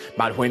storm,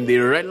 but when they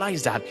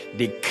realized that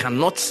they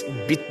cannot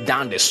beat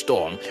down the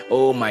storm,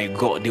 oh my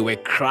God, they were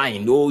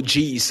crying, oh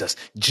Jesus.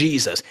 The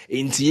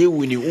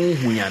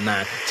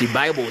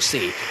Bible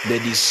says the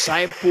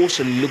disciples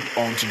looked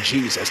unto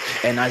Jesus,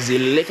 and as they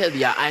lifted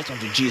their eyes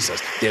unto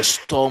Jesus, the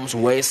storms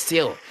were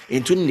still.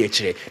 Into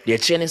nature, the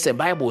Chinese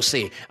Bible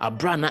say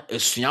abrana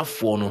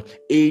esuafo no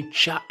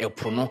echa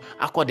epono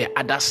akọ the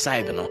other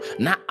side no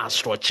na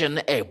asroche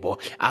no ebo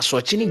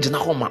asroche ni gina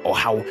ho ma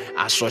ohaw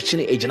asroche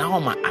ni egina ho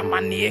ma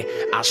amane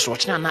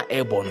asroche na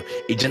ebo no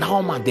egina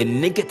ho ma the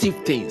negative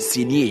things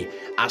sinie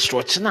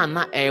asroche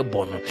na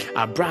ebo no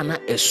abrana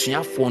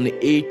esuafo no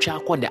echa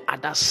akọ the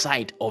other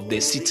side of the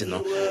city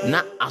no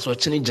na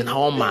asroche ni gina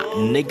ho ma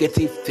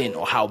negative thing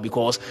or how,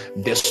 because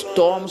the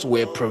storms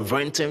were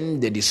preventing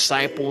the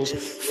disciples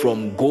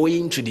from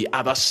going to the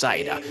other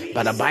side.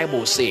 But the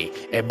Bible say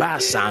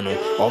ebasano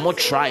omo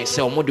try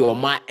say omo de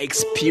omo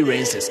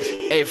experiences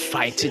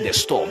fighting the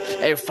storm,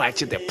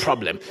 fighting the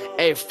problem,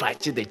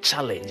 fighting the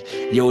challenge.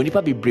 Ye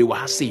onipa bibre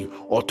wa say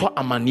oto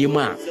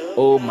amanima,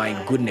 oh my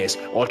goodness,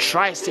 or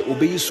try say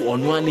obey so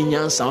ono ani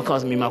nyansa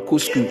cause me mako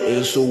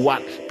school. So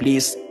what,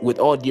 please, with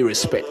all due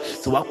respect,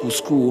 so wako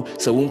school,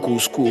 so unko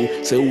school,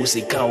 so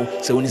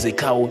usikao, so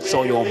unisikao,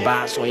 so your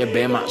bass, so your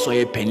bema, so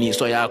your penny,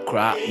 so your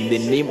cry in the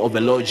name of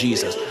the Lord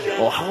Jesus.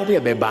 Or how we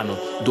bebano,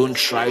 don't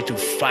try to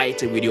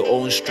fight with your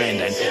own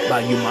strength,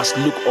 but you must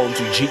look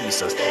unto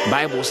Jesus.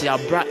 Bible say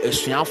abra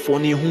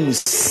esuafoni who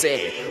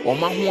say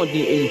oma ho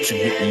di into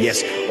me.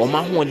 Yes,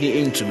 oma ho di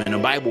into me. The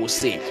Bible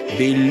say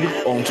they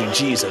look unto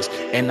Jesus,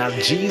 and as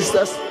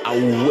Jesus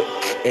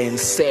awake and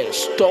said,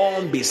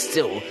 storm be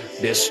still,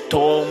 the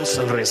storms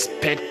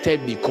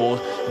respected, because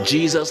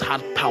Jesus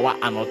had power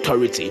and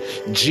authority.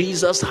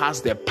 Jesus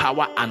has the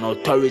power and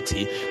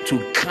authority to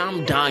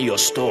calm down your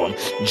storm.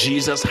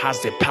 Jesus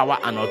has the power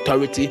and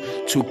authority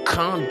to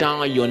calm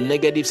down your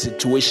negative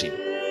situation.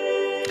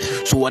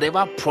 So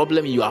whatever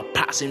problem you are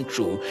passing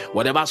through,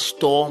 whatever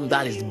storm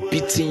that is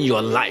beating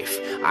your life,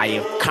 I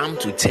have come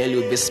to tell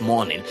you this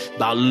morning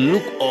that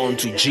look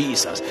unto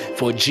Jesus,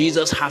 for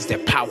Jesus has the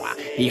power.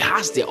 He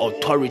has the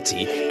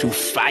authority to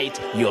fight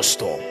your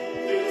storm.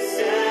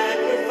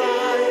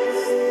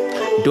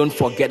 Don't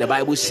forget, the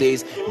Bible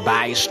says,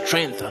 by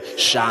strength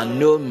shall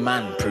no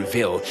man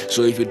prevail.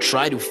 So if you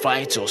try to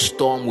fight your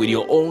storm with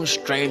your own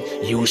strength,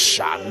 you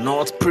shall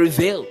not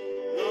prevail.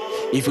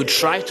 If you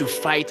try to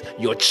fight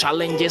your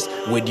challenges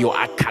with your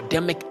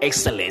academic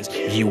excellence,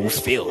 you will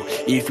fail.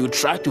 If you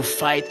try to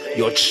fight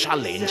your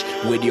challenge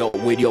with your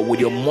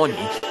money,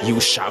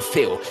 you shall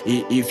fail.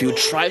 If you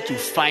try to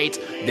fight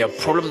the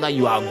problem that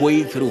you are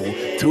going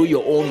through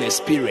your own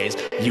experience,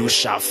 you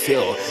shall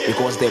fail.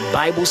 Because the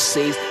Bible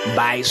says,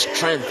 by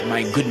strength,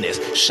 my goodness,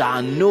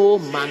 shall no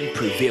man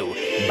prevail.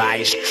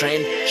 By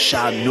strength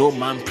shall no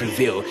man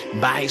prevail.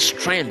 By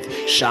strength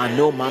shall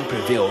no man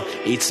prevail.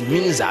 It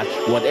means that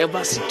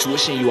whatever situation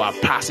situation you are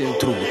passing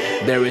through,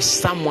 there is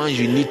someone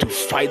you need to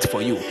fight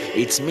for you.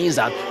 It means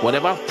that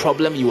whatever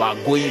problem you are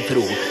going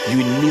through, you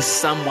need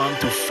someone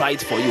to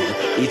fight for you.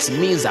 It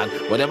means that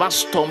whatever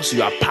storms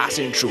you are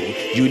passing through,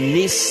 you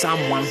need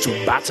someone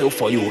to battle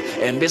for you.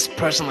 And this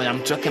person I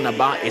am talking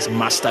about is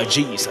Master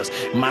Jesus.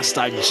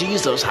 Master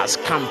Jesus has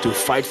come to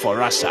fight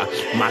for us.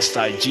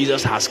 Master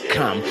Jesus has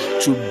come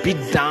to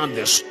beat down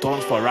the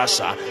storm for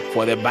us.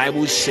 For the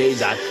Bible says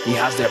that he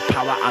has the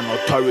power and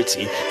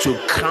authority to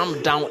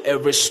calm down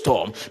every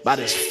storm that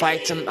is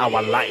fighting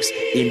our lives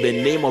in the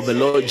name of the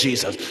Lord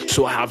Jesus.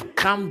 So I have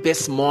come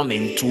this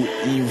morning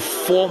to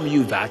inform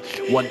you that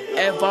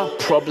whatever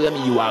problem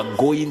you are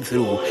going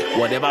through,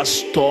 whatever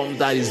storm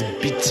that is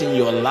beating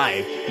your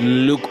life,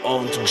 look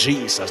unto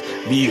Jesus.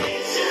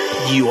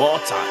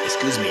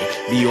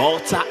 The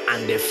altar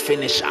and the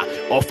finisher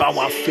of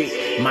our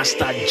faith.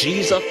 Master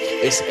Jesus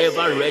is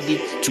ever ready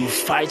to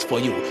fight for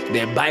you.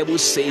 The Bible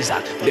says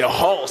that the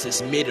horse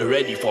is made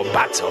ready for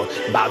battle,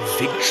 but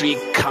victory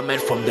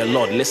cometh from the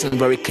Lord. Listen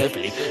very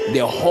carefully.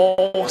 The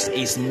horse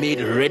is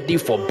made ready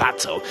for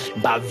battle,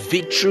 but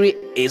victory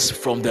is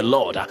from the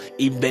Lord.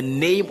 In the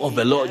name of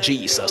the Lord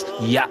Jesus.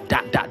 You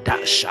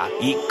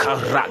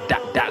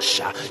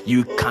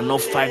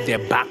cannot fight the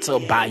battle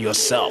by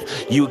yourself.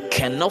 You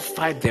cannot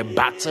fight the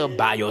battle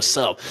by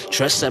yourself.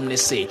 Trust me,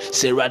 say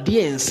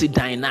Radi and si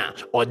dina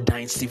or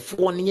dynasty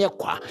for near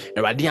qua,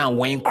 Radi and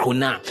Wayne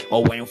Krona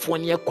or Wayne for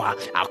near qua,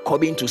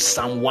 according to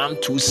Psalm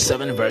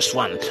 127, verse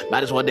 1.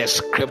 That is what the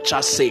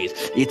scripture says.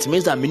 It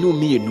means that minu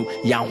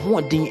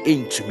Yahuadin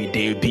into me,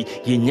 they be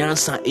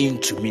Yansa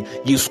into me,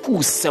 you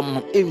school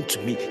some into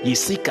me, you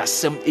seek a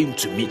some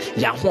into me,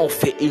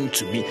 Yahofe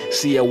into me,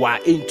 see a wa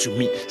into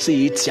me,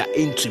 see it's ya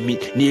into me,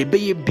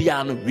 Nebe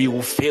Bian, we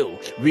will fail.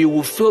 We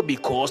will fail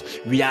because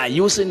we are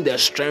using the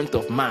strength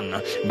of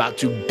man, but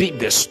to beat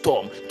the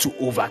storm, to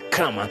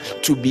overcome,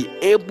 to be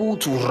able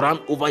to run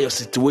over your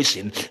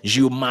situation,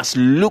 you must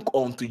look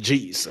unto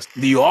Jesus,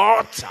 the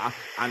author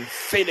and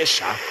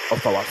finisher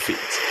of our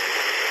faith.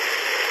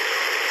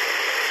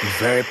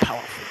 Very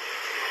powerful.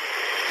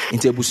 In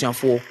Tebusian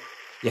 4,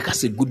 you can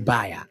say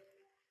goodbye.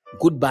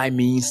 Goodbye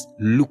means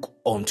look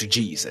unto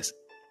Jesus.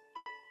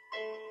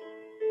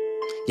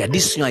 Ya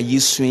this one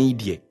is swing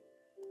dear.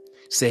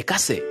 Say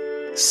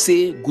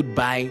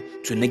goodbye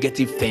to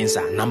negative things.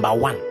 Number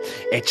one,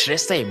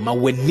 say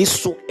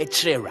maweniso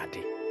etre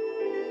erade.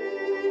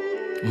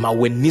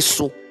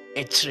 Maweniso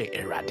etre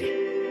erade.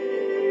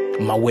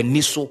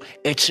 Maweniso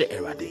etre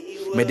erade.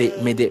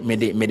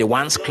 Me the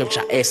one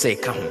scripture essay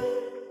come.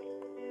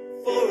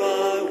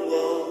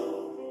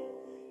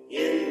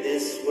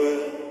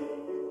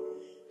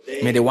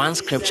 Me the one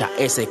scripture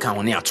essay come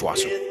on here to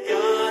us.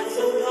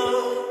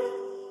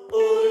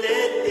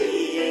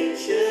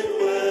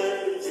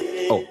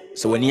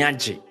 So when you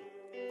say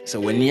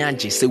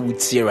would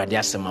see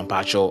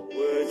Radiasamampacho,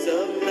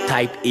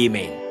 type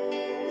amen.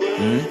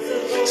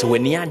 So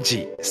when you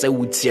say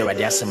would see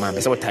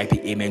Radiasamam, so type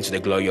amen to the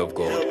glory of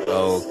God.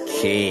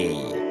 Okay,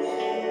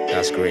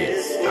 that's great.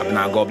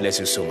 Abna, God bless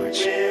you so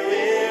much.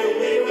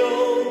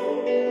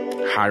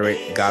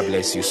 Harriet, God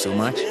bless you so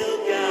much.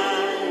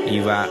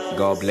 Eva,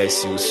 God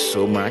bless you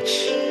so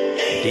much.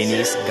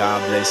 Dennis,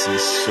 God bless you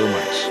so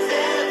much.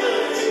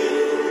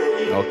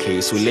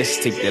 Okay, so let's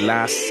take the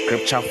last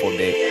scripture for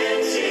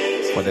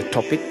the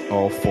topic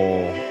or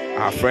for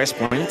our first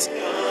point.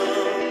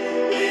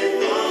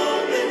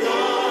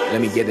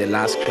 Let me get the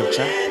last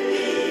scripture.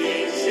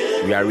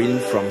 We are reading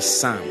from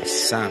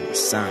Psalms.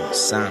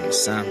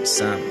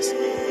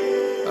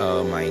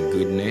 Oh my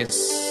goodness.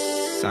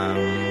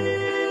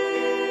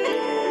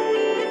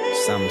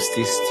 Psalm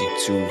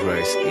 62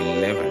 verse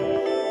 11.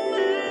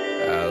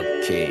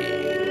 Okay.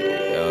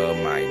 Oh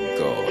my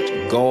God.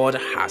 God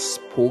has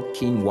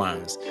spoken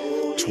once,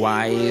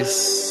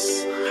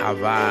 twice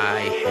have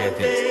I heard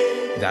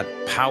it, that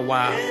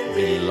power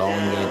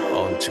belonging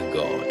unto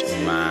God.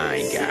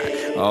 My God.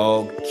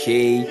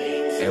 Okay,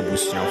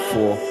 Ebusian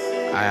 4.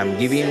 I am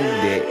giving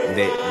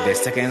the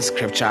second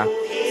scripture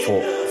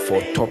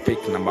for topic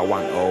number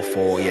one, or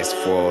for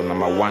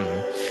number one.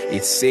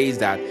 It says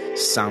that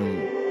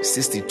Psalm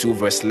 62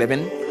 verse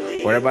 11.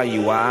 Wherever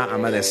you are,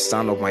 under the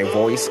sound of my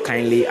voice,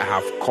 kindly I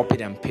have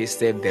copied and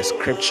pasted the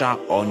scripture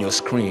on your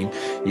screen.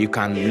 You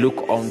can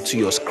look onto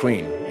your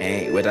screen,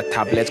 whether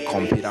tablet,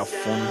 computer,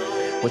 phone,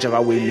 whichever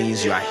way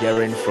means you are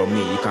hearing from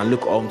me. You can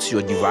look onto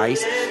your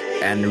device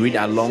and read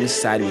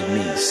alongside with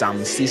me.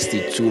 Psalm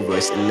 62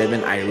 verse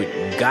 11, I read,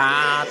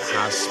 God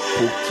has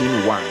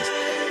spoken once,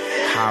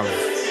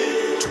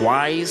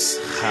 twice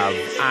have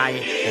I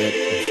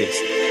heard this,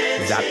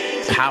 that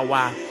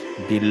power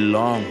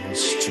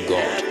belongs to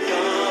God.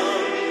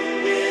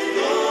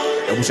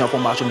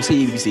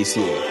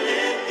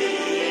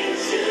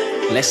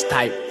 Let's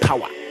type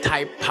power.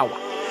 Type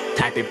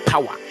a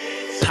power.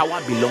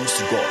 Power belongs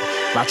to God.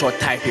 But you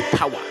type a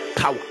power.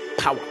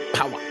 Type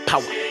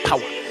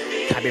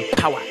a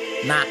power.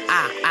 Now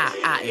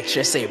it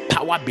just say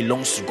power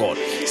belongs to God.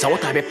 So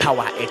what type of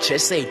power? It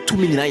just say 2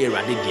 million year.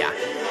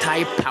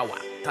 Type power.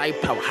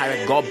 type power.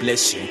 Harriet, God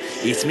bless you.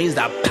 It means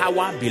that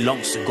power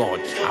belongs to God.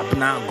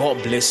 Abner,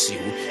 God bless you.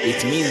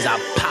 It means that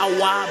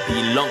power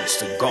belongs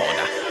to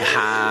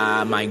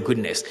God. My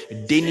goodness.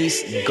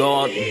 Dennis,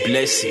 God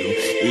bless you.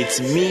 It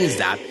means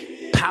that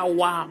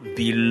power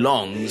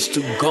belongs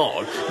to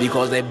God,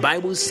 because the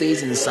Bible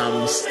says in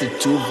Psalm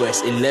 62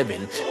 verse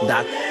 11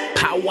 that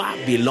power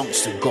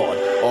belongs to God.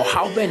 Or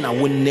however I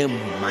will name,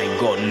 my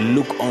God,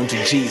 look unto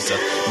Jesus,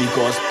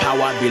 because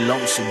power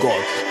belongs to God.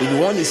 If you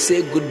want to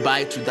say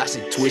goodbye to that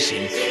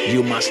situation,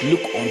 you must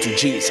look unto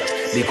Jesus,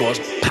 because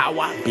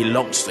power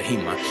belongs to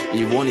him. If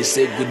you want to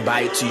say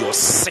goodbye to your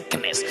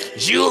sickness,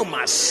 you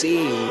must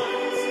say,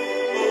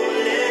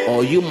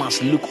 or you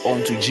must look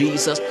unto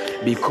Jesus,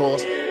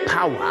 because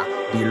power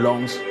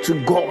belongs to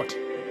God.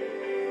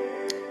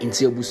 In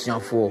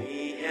for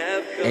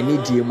any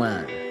dear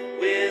man,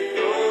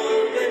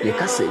 you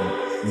can say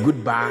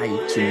goodbye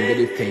to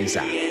negative things.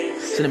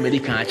 So the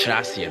medical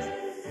attraction,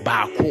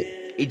 Bako,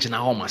 Ejna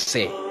Homa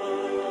say,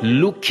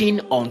 looking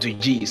unto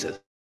Jesus.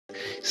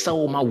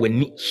 So ma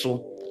weni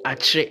so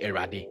atre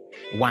erade.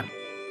 One,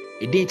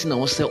 it didn't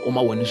know say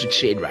Oma weni so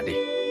che erade.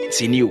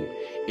 Tinio,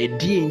 it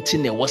didn't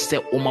know say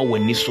Oma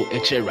weni so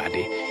eche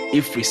erade.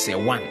 If we say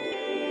one,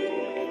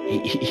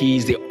 he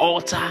is the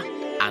author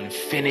and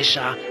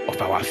finisher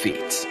of our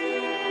faith.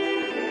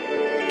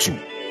 2,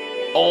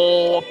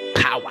 all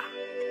power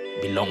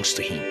belongs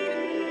to him.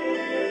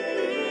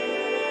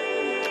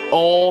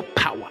 All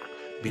power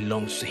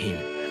belongs to him.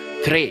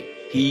 3,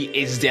 he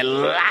is the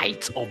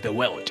light of the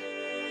world.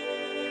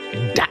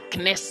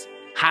 Darkness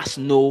has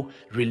no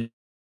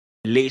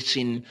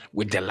relation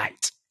with the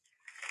light.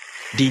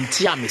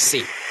 Dintia me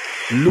say,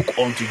 look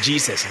unto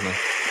Jesus. No,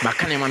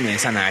 makanema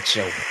mensa na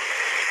achrew.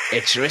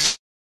 Echre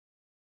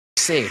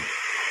say,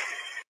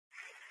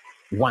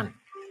 1,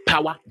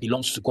 power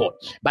belongs to God.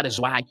 That is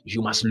why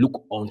you must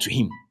look unto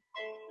him.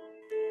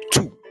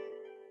 2,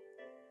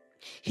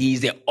 he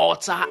is the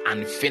author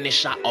and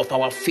finisher of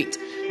our faith.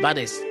 That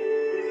is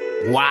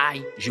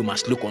why you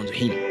must look unto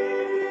him.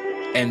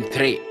 And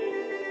 3,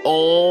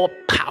 all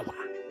power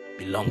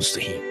belongs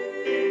to him.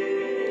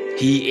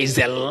 He is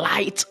the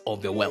light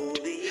of the world.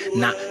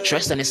 Now,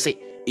 trust and say,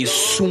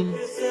 isum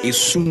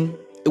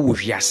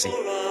ewuviase.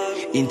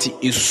 Inti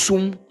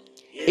isum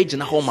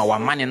ejina homa wa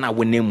mane na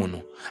wonemu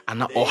no.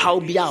 Ana ohaw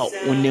bia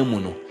wonemu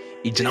no.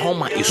 Ejina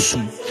homa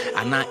isum.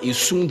 Ana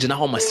isum jina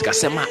homa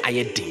sikasema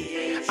ayedin.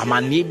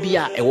 Amane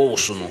bia ewo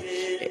so no.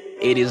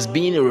 It is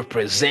being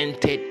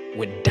represented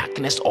with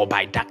darkness or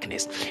by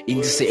darkness. In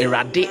this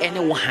erade any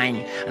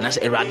wahan, and as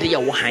erade ya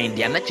wahan,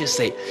 they are not just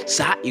say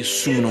sa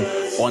isum no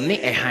one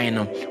ehan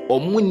no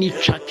omuni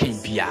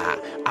tracken bia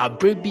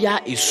abrebia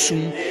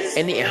isum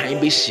any ehan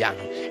besia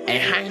no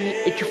ehan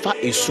etwa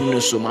isum no.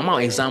 So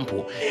mama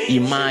example,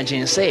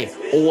 imagine say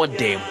over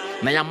them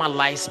na yama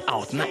lights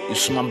out na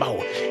isum ba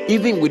ho.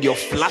 Even with your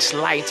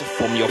flashlight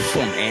from your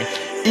phone,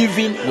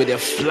 even with a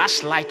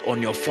flashlight on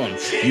your phone,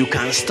 you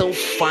can still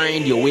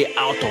find your way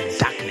out of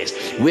darkness.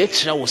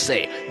 Which I will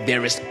say,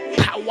 there is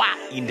power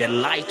in the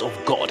light of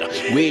God.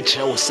 Which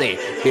I will say,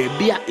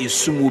 Bebia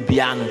isumu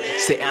biano,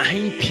 say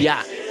ahin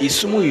pia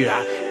isumu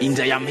ira. In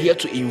I am here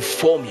to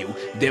inform you,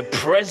 the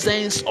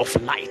presence of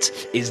light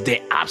is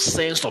the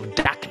absence of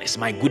darkness.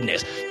 My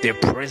goodness, the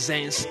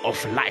presence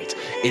of light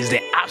is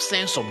the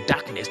absence of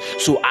darkness.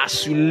 So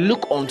as you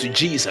look unto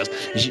Jesus,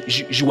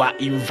 you are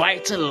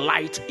inviting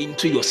light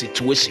into your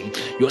situation.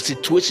 Your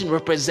situation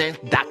represents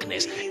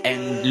darkness,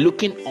 and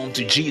looking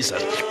unto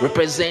Jesus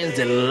represents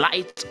the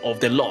light of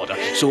the Lord.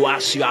 So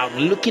as you are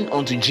looking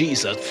unto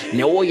Jesus,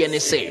 you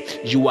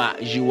are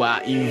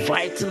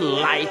inviting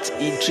light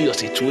into your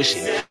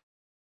situation.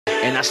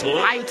 And as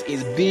light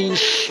is being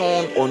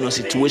shone on your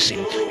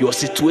situation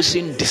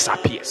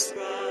disappears.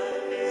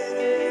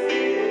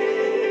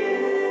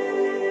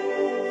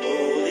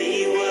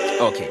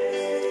 Okay.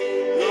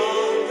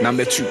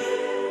 Number 2.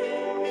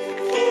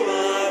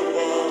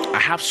 I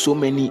have so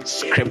many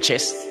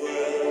scriptures.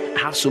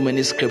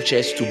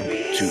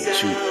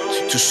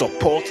 to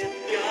support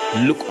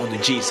look unto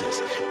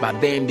Jesus.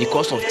 But then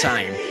because of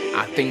time,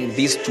 I think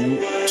these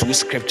two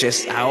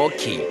scriptures are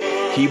okay.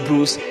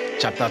 Hebrews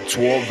chapter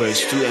 12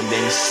 verse 2 and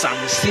then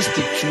Psalm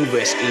 62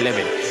 verse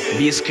 11.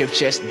 These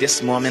scriptures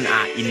this morning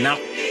are enough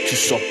to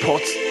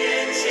support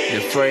the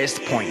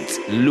first point,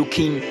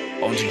 looking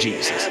unto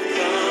Jesus.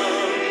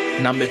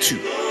 Number 2.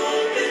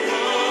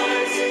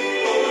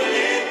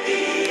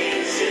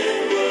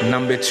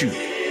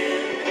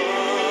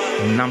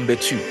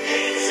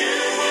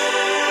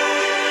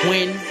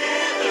 When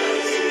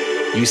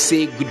you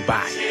say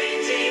goodbye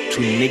to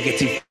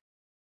negative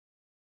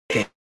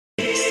things,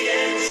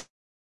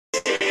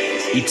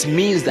 it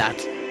means that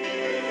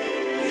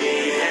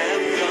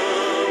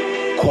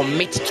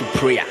commit to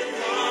prayer.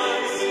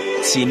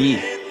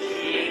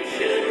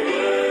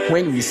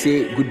 When we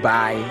say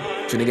goodbye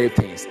to negative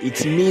things,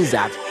 it means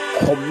that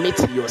commit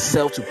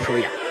yourself to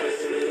prayer.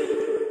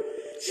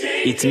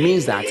 It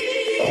means that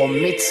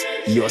commit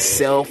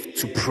yourself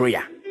to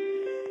prayer.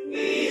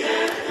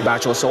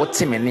 But also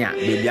timenia,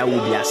 baby, I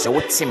will be as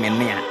what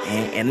timenia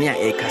and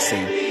eka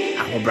saying,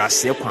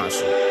 ahobrɛaseɛ kwan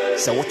so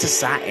sɛ wote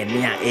saa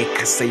ɛne a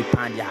ɛkasa yi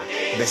paa deɛ a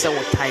bɛ sɛ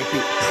wo type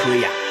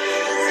prayer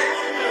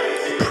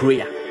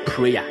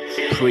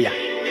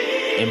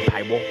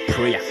mpaebɔ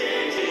prayer.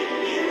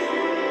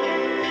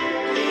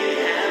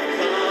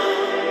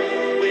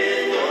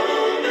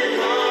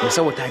 Bɛ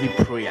sɛ wo type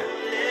prayer.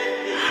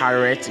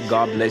 Harriet,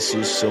 God bless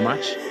you so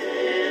much.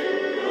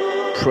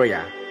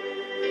 Prayer.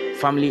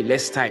 Family,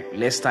 let's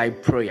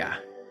type prayer.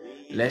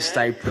 Let's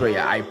type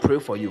prayer. I pray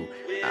for you.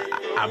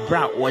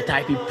 Abra, what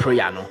type of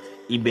prayer no?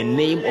 In the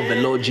name of the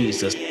Lord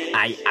Jesus,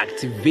 I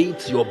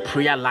activate your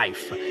prayer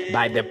life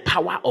by the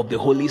power of the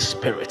Holy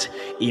Spirit.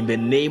 In the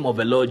name of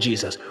the Lord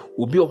Jesus.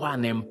 Ubi oha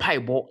ne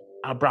mpaibo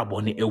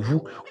abrabo ne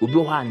ewu. Ubi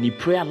oha ni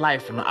prayer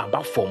life no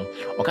aba form.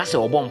 Okase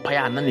obo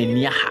mpaya na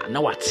ne ha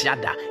na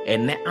watiada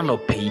ene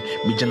anopei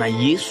mijana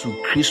Yesu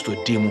Kristo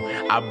dimu.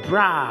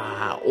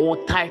 Abra all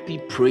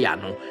type prayer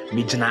no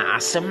mijana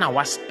asem na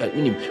was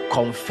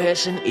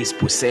confession is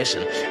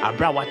possession.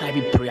 Abra what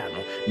type prayer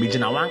no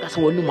mijana wankasa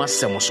wonu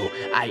masem so.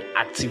 I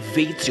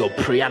activate your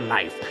prayer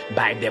life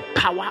by the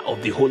power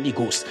of the Holy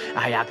Ghost.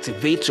 I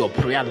activate your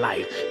prayer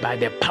life by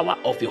the power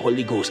of the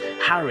Holy Ghost.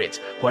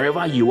 Harriet,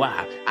 wherever you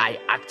are, I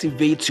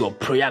activate your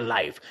prayer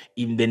life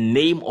in the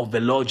name of the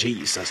Lord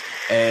Jesus.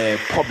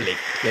 Public,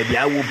 baby,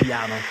 I will be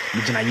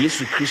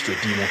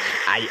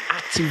I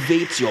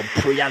activate your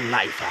prayer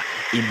life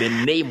in the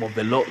name of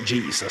the Lord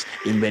Jesus.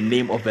 In the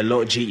name of the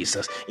Lord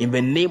Jesus. In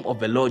the name of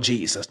the Lord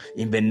Jesus.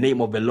 In the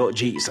name of the Lord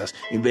Jesus.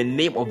 In the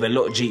name of the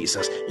Lord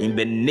Jesus. In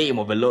the name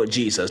of the Lord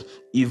Jesus.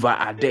 Iva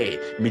Ade,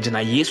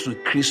 Mijana Yesu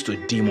Christo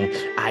Dimo.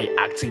 I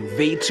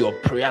activate your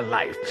prayer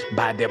life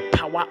by the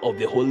power of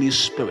the Holy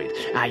Spirit.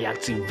 I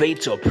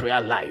activate your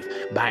prayer life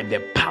by the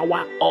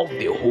power of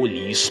the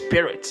Holy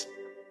Spirit.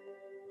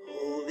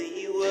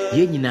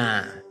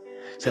 Yenina,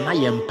 Sana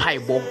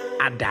Yempaibo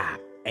Ada,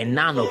 and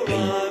Nano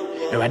Pay,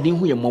 and I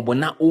didn't hear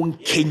Mobona own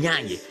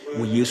Kenyaye,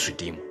 we used to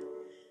dim.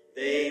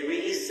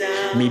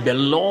 May the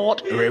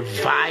Lord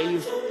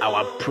revive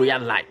our prayer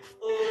life.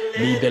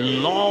 May the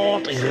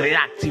Lord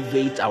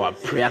reactivate our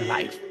prayer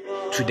life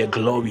to the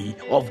glory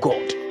of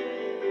God.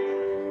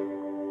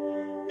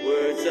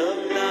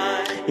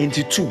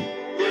 Into two,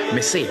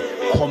 may say,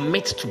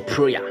 commit to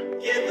prayer.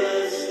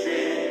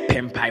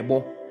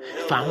 Pempaibo,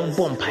 found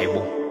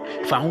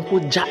bompaibo, found who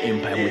ja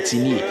empaibo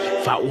tini,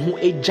 found who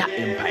a ja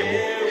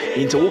empaibo.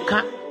 Into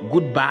woka,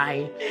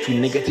 goodbye to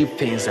negative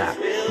things.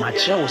 My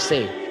child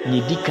say,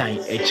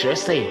 Nidikai, a chair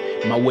say,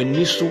 ma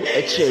wenisu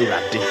a chair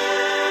rade.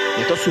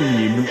 It also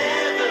mean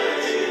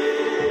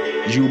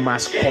you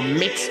must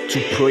commit to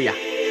prayer.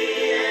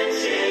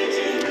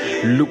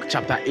 Luke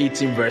chapter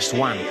 18 verse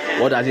 1.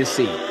 What does it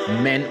say?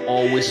 Men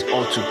always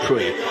ought to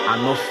pray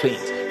and not faint.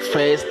 1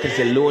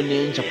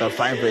 Thessalonians chapter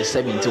 5 verse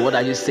 17. What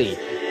does it say?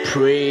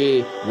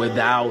 Pray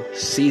without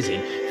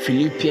ceasing.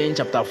 Philippians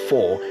chapter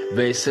 4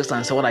 verse 6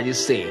 and 7. What does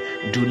it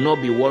say? Do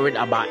not be worried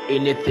about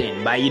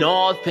anything, but in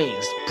all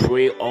things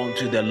pray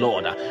unto the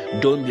Lord.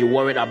 Don't be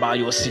worried about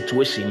your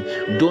situation.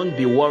 Don't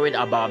be worried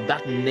about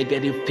that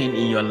negative thing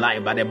in your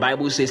life. But the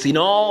Bible says in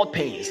all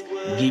things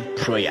give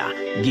prayer,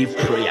 give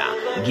prayer,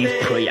 give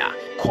prayer.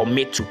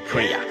 Commit to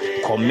prayer,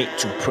 commit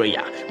to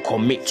prayer,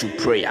 commit to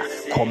prayer,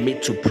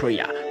 commit to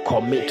prayer,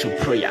 commit to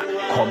prayer,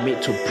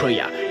 commit to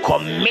prayer,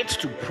 commit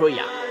to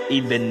prayer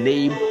in the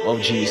name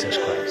of Jesus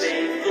Christ.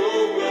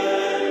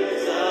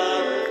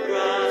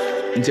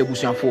 Nte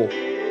busuafo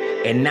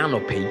ena no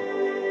pay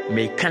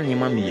me kan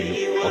hima mienu,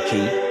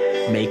 okay,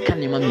 me kan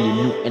hima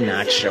mienu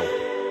ena akyerɛw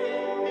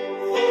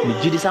me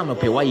gidi sa no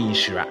pay wa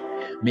yinhyira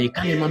me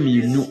kan hima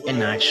mienu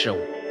ena akyerɛw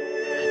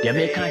de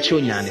me kan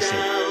akyerɛw nyane sɛ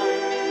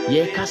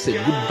ye ka sɛ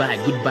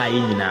goodbye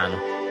nyina no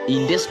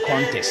in this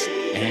context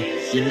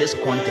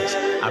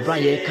abra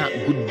ye ka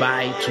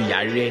goodbye to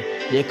yare,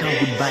 ye ka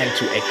goodbye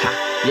to eka,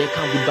 ye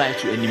ka goodbye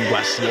to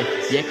enimguasie,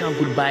 ye ka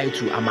goodbye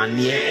to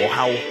amanie or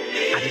how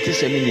atete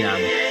sɛ nyina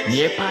no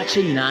ne pa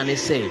akyerɛ nyina ne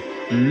sɛ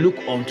look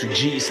unto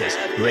Jesus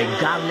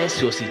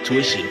regardless your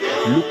situation.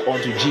 Look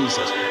unto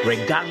Jesus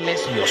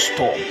regardless your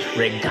storm,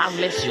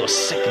 regardless your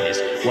sickness,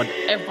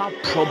 whatever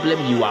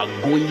problem you are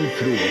going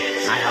through.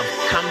 I have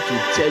come to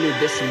tell you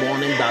this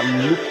morning that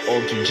look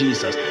unto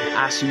Jesus.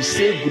 As you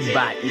say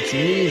goodbye, it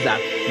means that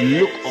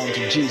look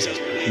unto Jesus.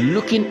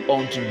 Looking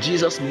unto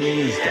Jesus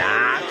means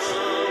that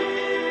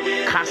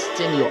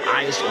casting your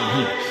eyes on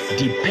him,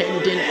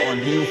 depending on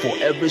him for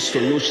every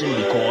solution,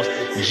 because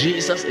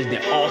Jesus is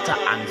the author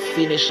and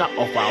finisher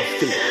of our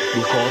faith,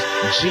 because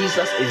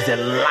Jesus is the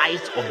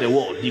light of the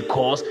world,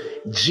 because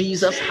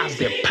Jesus has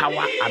the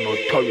power and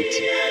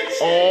authority.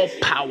 All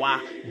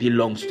power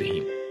belongs to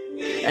him.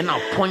 And now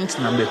point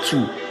number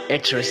 2,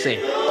 say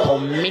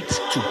commit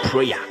to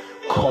prayer,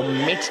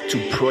 commit to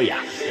prayer,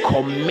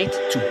 commit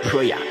to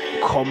prayer,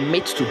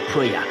 commit to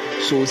prayer.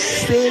 So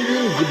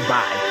saying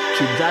goodbye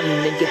to that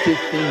negative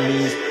thing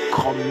means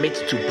commit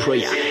to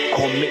prayer.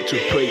 Commit to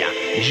prayer.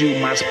 You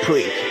must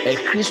pray. A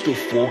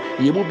Christopher,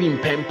 you will be in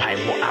pen pipe,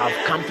 but I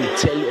have come to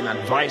tell you and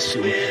advise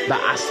you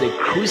that as a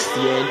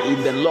Christian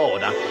in the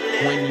Lord,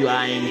 when you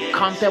are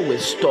encountered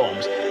with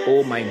storms,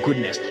 Oh my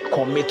goodness,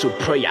 commit to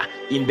prayer.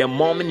 In the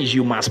morning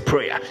you must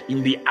pray.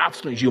 In the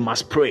afternoon you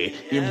must pray.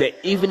 In the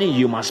evening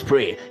you must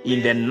pray.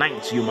 In the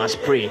night you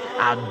must pray.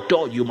 At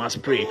dawn you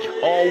must pray.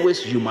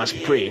 Always you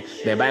must pray.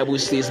 The Bible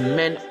says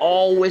men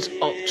always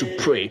ought to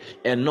pray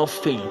and not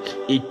faint.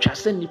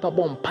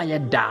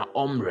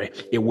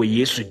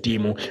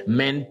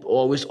 Men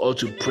always ought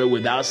to pray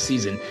without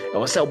ceasing.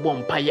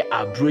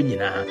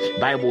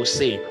 Bible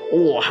say,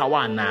 oh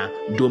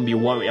hawana, don't be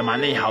worried.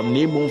 How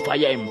name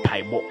fire in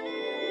Bible.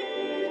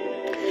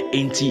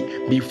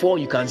 Before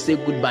you can say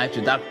goodbye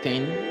to that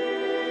thing,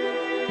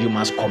 you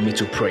must commit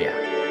to prayer.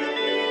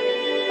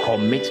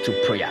 Commit to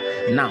prayer.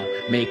 Now,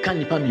 may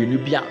kanipa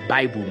miunubia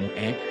Bible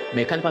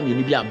may kanipa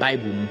miunubia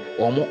Bible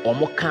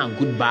omo can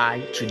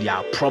goodbye to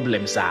their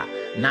problems na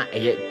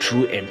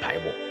true and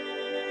Bible.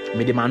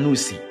 Me de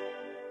manusi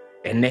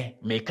ene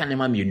may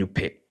kanema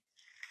miunupe.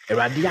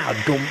 Eradia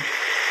adom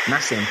na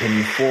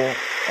sempeni for.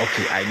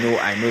 Okay, I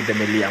know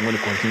them early. I'm going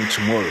to continue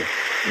tomorrow.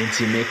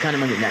 May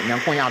kanema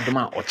nyankon ya adom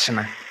a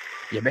ochena.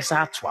 Yebesa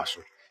atwaso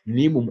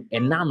nimum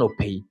enano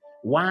pay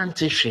one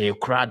share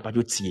crowd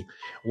bajuti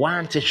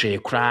one share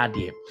crowd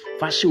here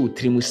fashi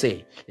utrimu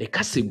say e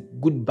kase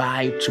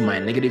goodbye to my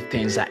negative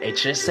things that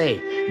echere say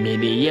me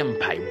de yem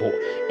paibo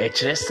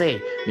echere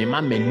say me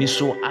ma mani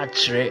so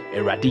achere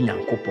erade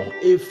nyankopon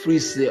every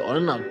say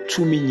ona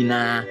tumi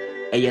nyina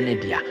eye ne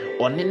dia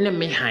one ne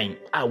me han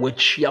a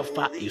wachia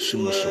fa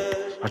esum so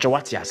acho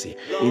what ya say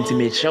inti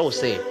me chere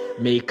say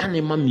me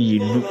kanema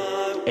mienu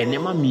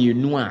enema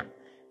mienu a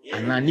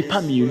ana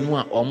nipa mienu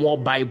a omo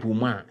Bible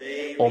mu a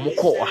omo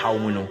ko ohaw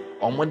mu no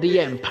omo de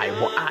ye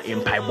mpaibo a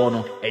mpaibo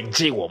no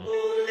eje wo mo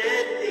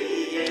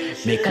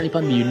me ka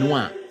nipa mienu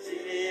a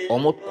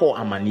omo ko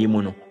amane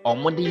mu no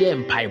omo de ye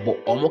mpaibo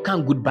omo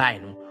kan goodbye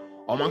no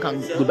omo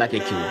kan goodbye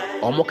kekiwo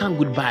omo kan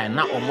goodbye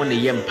na omo ne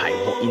ye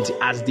mpaibo into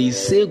as they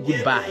say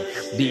goodbye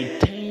they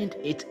turned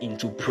it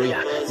into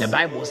prayer. The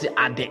Bible say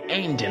at the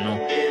end no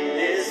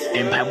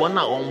mpaibo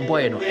na on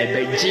boy no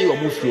ebeje wo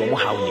mo firi omo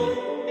haw ni mu.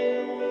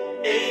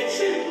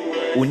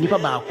 Unipa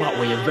baakwa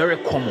were very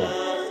common.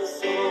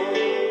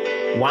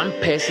 One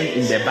person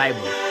in the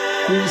Bible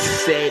who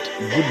said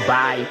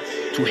goodbye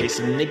to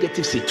his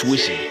negative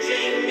situation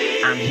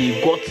and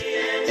he got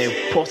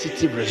a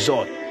positive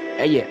result.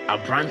 A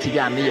brand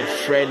and a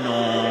friend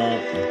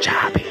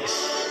Jabez.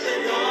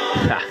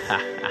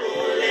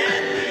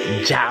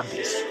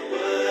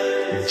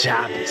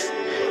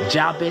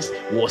 Jabez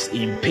was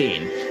in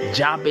pain.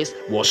 Jabez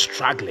was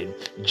struggling.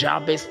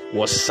 Jabez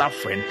was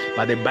suffering.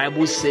 But the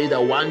Bible says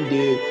that one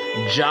day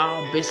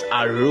Jabez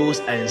arose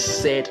and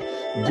said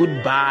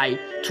goodbye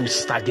to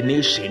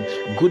stagnation,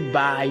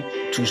 goodbye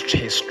to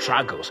his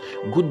struggles,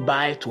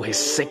 goodbye to his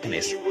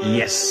sickness.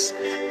 Yes.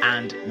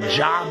 And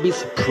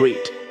Jabez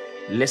prayed.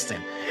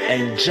 Listen.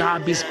 And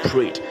Jabez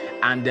prayed.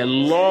 And the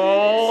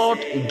Lord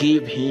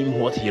gave him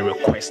what he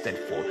requested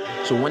for.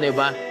 So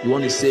whenever you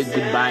want to say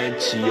goodbye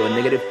to your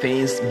negative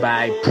things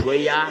by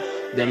prayer,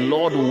 the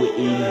Lord will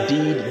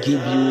indeed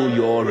give you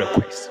your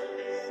request.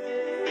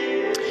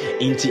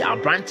 Inti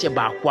abrantie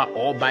baakwa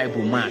all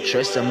Bible ma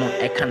kyerɛsɛm no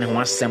ɛka ne ho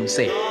asɛm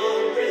sɛ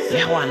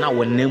yɛwa na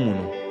wɔnamu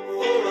no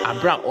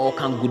abra all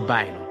kan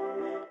goodbye no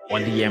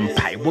ɔde yɛ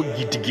mpaebɔ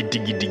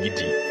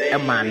gidigidi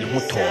ɛma ne ho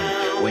tɔɔ no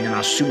wɔnya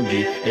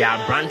n'asomdwe ɛyɛ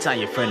abrantie a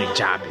yɛfrɛ no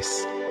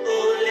Jabez.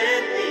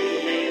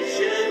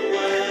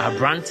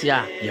 Abrantie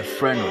a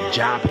yɛfrɛ no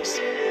Jabez.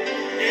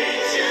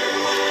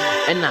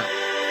 Ɛna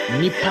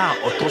nipa a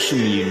ɔtɔ so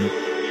mmienu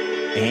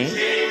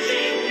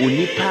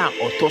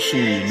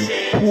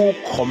who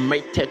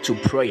committed to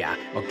prayer.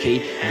 Okay,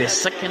 the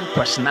second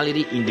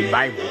personality in the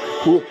Bible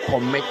who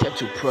committed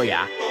to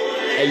prayer,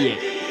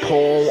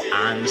 Paul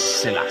and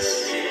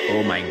Silas.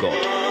 Oh my God,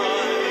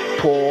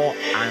 Paul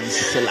and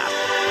Silas,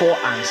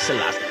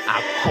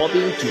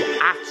 according to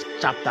Acts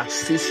chapter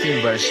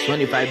 16 verse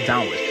 25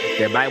 downwards,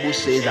 the Bible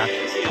says that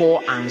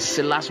Paul and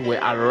Silas were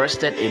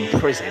arrested in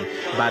prison,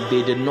 but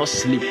they did not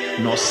sleep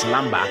nor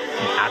slumber.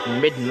 At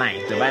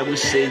midnight, the Bible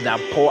says that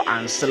Paul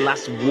and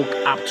Silas woke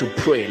up to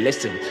pray.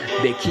 Listen,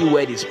 the key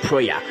word is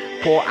prayer.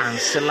 Paul and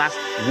Silas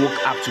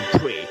woke up to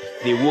pray.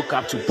 They woke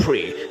up to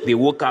pray.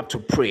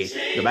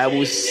 The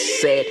Bible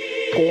said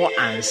Paul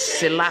and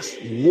Silas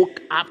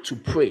woke up to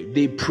pray.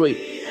 They prayed.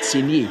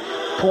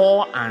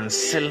 Paul and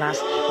Silas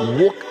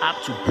woke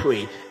up to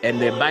pray, and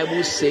the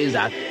Bible says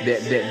that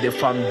the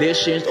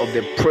foundations of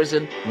the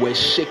prison were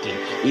shaking.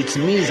 It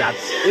means that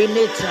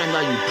anytime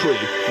that you pray,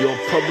 your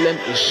problem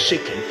is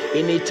shaking.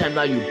 Anytime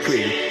that you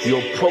pray,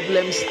 your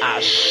problems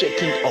are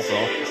shaking off,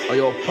 or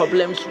your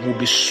problems will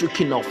be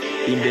shaking off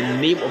in the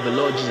name of the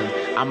Lord Jesus.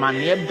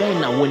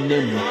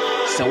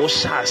 So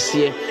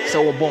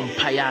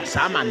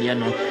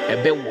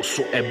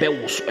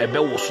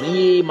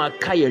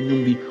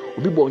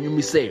obi bo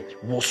nyumi say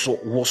woso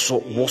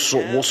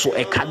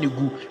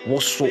ekanigu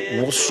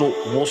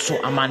woso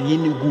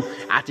amanienigu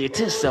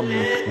atetesem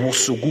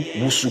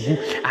wosugu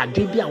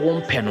ade bia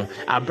won pe no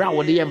abra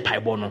wo de ye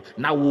mpaibo no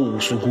na wo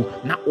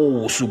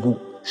wosugu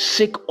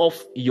Shake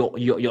off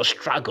your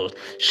struggles,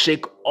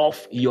 shake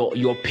off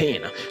your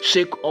pain,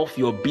 shake off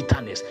your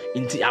bitterness.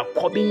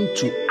 According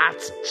to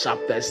Acts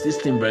chapter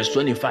 16 verse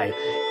 25,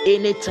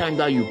 anytime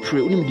that you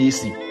pray,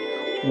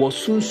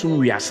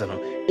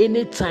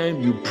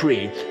 anytime you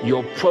pray,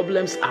 your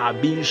problems are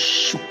being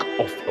shook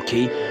off.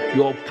 Okay,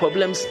 your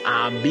problems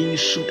are being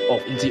shook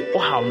off.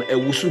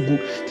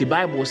 The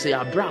Bible says,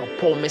 "Abraham,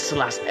 Paul,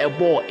 Mesilas,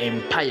 Ebo,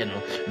 Empire,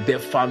 the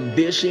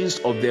foundations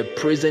of the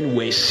prison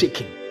were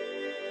shaking."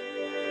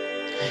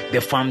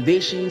 The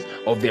foundations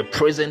of the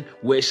prison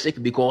were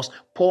shaken because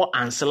Paul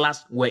and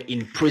Silas were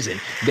in prison.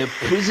 The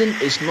prison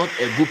is not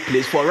a good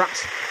place for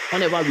us.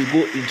 Whenever we go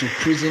into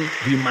prison,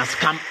 we must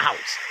come out.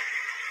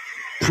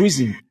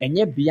 Prison,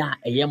 enye bia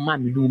eye ma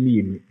minu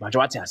mienu. But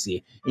what I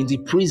say, in the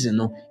prison,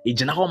 no,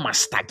 ejina ho ma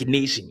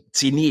stagnation.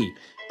 Tini,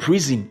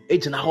 prison,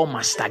 ejina ho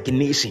ma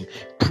stagnation.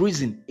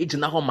 Prison,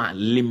 ejina ho ma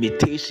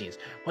limitations.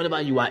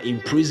 Whenever you are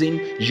in prison,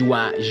 you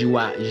are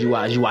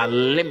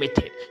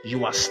limited.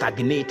 You are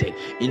stagnated.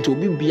 Into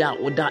bibia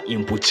oda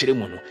impochire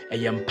mo no, eye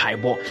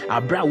mpaibo.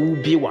 Abra wu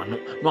bi wa no,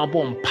 no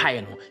abo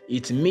mpai no.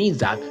 It means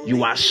that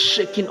you are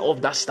shaking off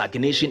that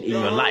stagnation in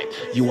your life.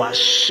 You are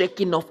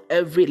shaking off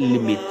every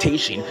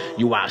limitation.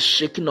 You are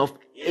shaking off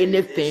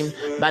anything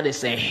that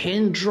is a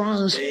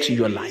hindrance to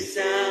your life.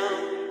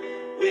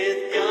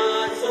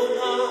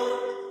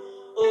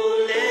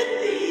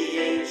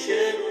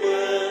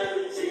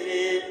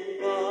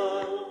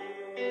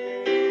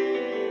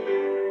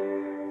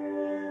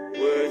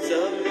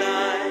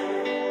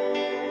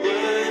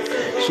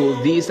 So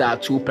these are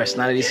two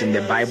personalities in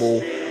the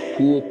Bible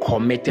who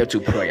committed to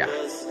prayer.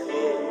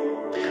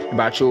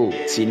 Bacho,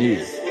 Tini,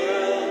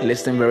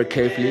 listen very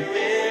carefully.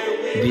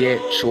 Dear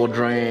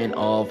children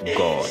of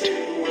God,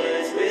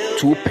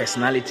 two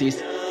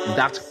personalities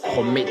that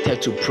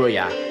committed to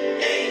prayer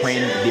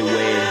when they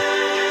were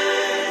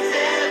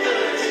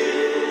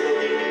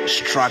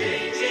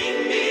struggling.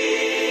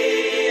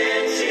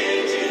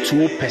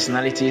 Two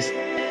personalities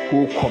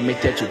who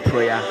committed to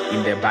prayer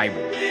in the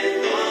Bible.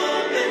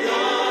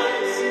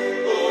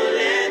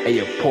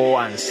 Paul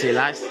and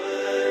Silas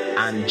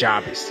and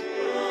Jabez.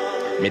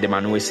 May the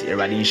man was a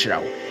radin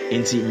shroud.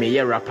 Inti may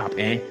wrap up,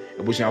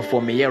 Bushing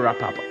for me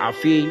wrap up. I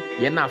feel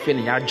you're not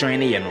feeling you're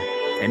joining,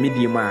 a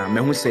medium,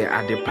 me who say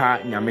at the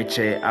part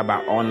Yamiche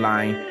about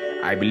online.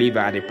 I believe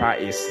at the part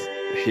is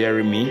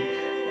hearing me.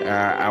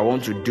 I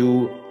want to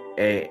do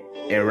a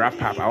wrap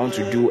up. I want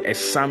to do a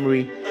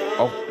summary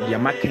of the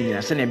marketing. I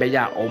send a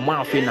beya or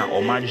Marfina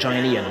or Mar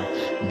joining.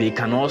 They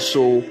can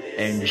also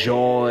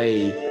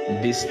enjoy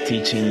these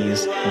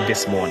teachings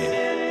this morning.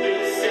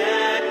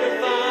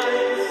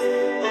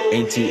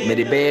 Enti me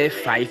de be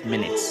 5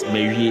 minutes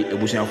me wie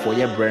ebusuan for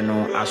ye bre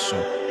no aso.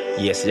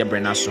 Yes, ye bre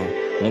na so.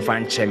 Mo fa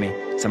nche me.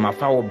 Se ma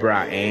fa wo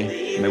bra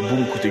me bu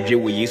nkotodwe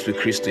wo Yesu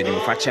Kristo ni mo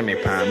fa che me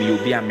pa me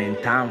obi a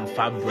mentam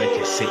fa bre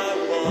kese.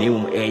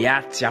 Ni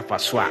ya tia fa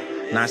so a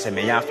na se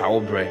me ya fa wo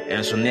bre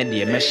enso ne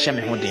de me hye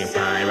me ho den pa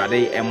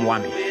Awurade emwa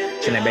me.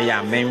 Se ne be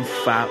ya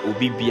memfa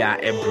obi bia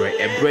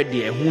ebre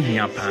de ehu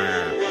hia pa.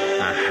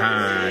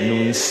 Aha, no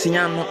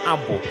nsia no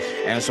abo.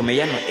 Enso me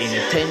ye no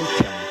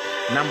intentem.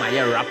 Na my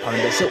rapper and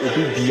they say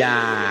obi bia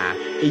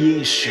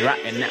eye shira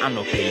ene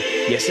anope.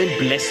 Yes,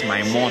 bless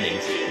my morning.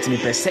 It me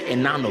per se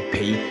ene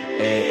anope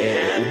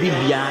obi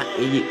bia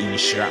eye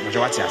inshira. But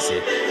what I say?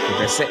 Me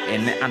per se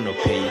ene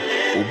anope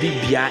obi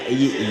bia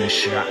eye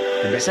inshira.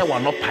 Me per se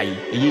wanopai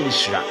eye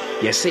inshira.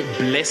 Yes,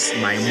 bless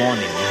my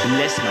morning.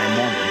 Bless my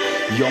morning.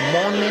 Your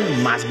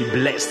morning must be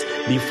blessed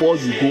before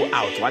you go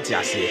out. What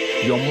I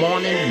say? Your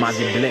morning must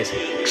be blessed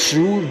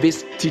through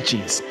these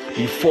teachings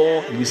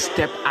before you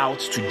step out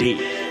today.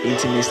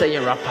 Into me say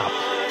wrap up.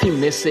 Team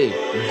may say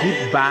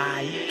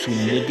goodbye to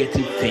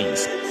negative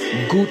things.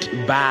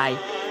 Goodbye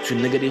to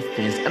negative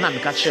things. And I'm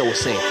catcher will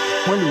say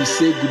when we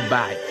say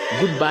goodbye,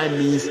 goodbye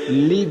means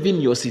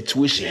leaving your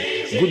situation.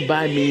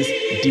 Goodbye means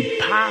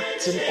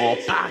departing or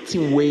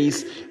parting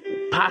ways.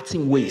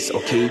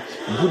 Okay,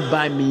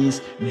 goodbye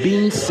means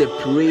being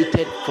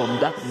separated from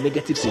that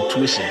negative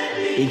situation.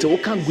 Into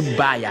what can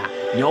goodbye ya?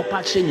 Your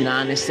patching in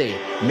an say,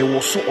 me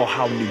was so or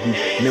how you go,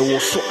 me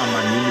was so a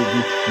man,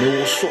 me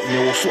was so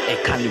a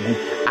canigu.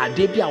 A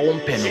debia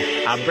won't penny,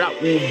 a brat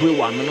will be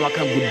one, no one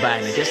can goodbye,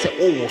 and just say,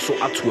 oh, so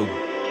at will.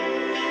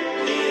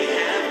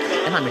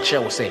 And I'm a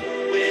chair will say,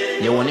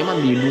 you will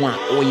never be one,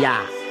 oh,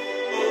 yeah.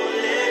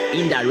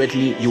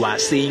 Indirectly, you are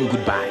saying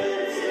goodbye.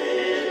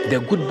 The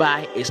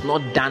goodbye is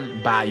not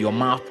done by your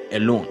mouth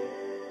alone.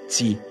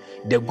 See,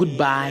 the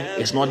goodbye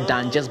is not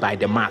done just by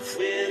the mouth.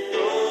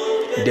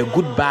 The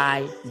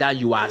goodbye that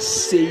you are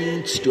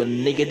saying to a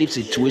negative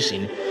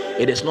situation,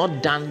 it is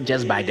not done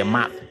just by the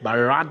mouth, but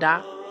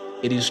rather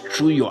it is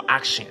through your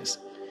actions.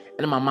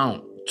 And my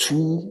mouth,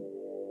 two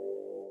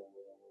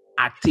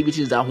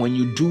activities that when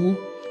you do,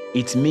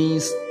 it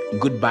means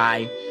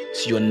goodbye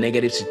to your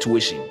negative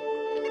situation.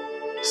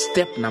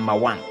 Step number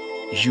 1.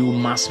 You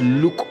must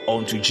look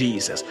unto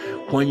Jesus.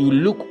 When you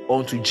look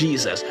unto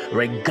Jesus,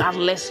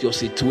 regardless your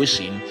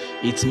situation,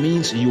 it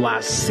means you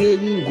are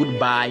saying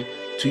goodbye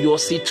to your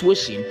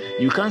situation.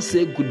 You can't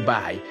say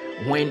goodbye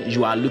when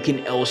you are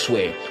looking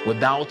elsewhere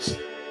without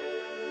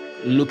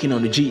looking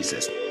on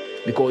Jesus,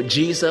 because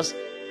Jesus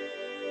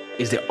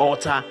is the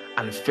author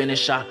and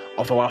finisher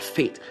of our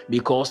faith,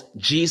 because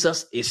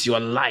Jesus is your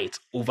light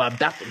over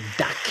that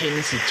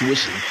darkened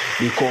situation,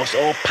 because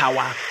all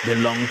power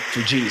belongs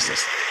to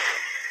Jesus.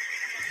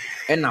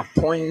 And a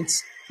point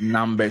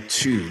number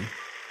 2,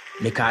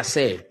 like I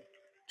said,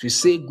 to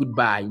say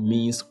goodbye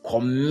means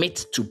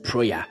commit to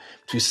prayer.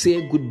 To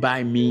say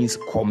goodbye means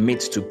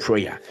commit to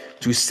prayer.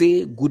 To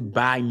say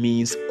goodbye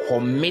means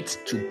commit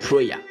to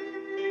prayer.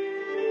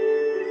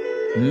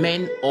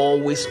 Men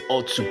always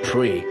ought to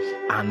pray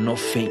and not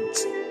faint.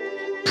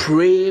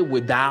 Pray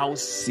without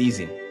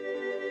ceasing.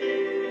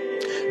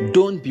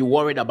 Don't be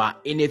worried about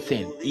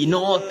anything. In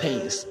all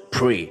things,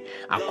 pray.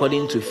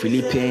 According to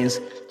Philippians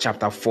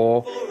chapter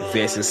 4,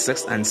 verses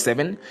 6 and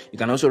 7. You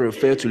can also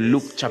refer to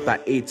Luke chapter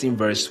 18,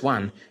 verse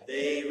 1.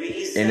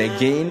 And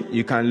again,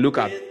 you can look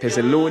at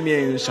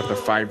Thessalonians chapter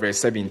 5, verse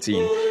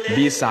 17.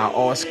 These are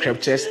all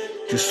scriptures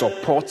to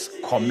support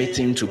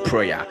committing to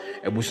prayer.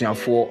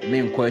 Ebusuafo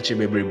me nkwache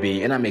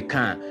bebrebe and I make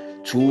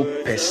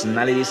 2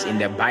 personalities in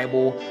the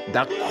Bible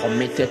that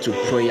committed to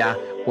prayer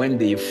when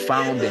they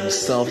found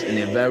themselves in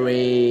a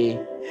very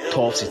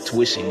tough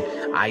situation.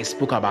 I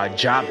spoke about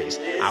Jabez.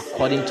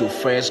 According to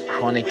 1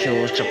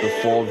 Chronicles chapter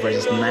 4,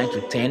 verses 9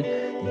 to 10,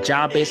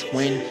 Jabez,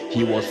 when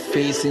he was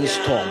facing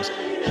storms,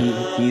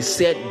 he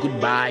said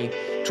goodbye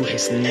to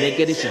his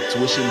negative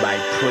situation by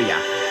prayer.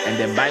 And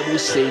the Bible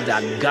says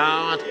that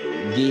God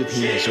gave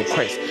him his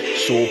request.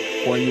 So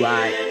when you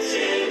are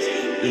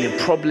in a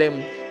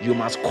problem, you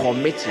must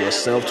commit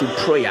yourself to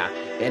prayer.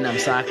 And I'm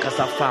saying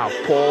Kasafa,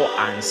 Paul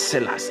and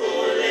Silas.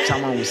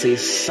 Someone will say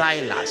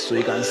Silas, so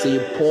you can say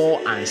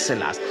Paul and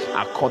Silas.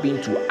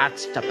 According to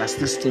Acts chapter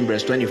 16,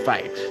 verse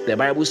 25, the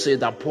Bible says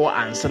that Paul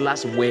and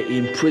Silas were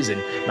in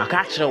prison.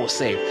 Makacha will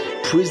say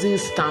prison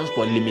stands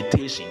for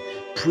limitation.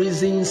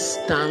 Prison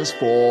stands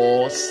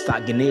for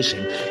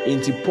stagnation.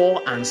 Into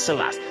Paul and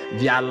Silas,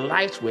 their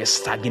lives were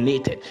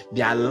stagnated,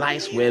 their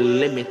lives were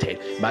limited.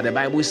 But the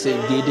Bible says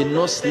they did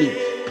not sleep.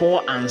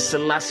 Paul and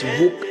Silas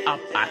woke up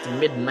at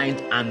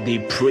midnight and they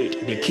prayed.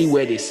 The key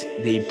word is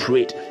they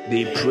prayed.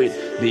 They prayed.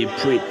 They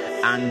prayed.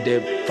 And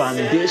the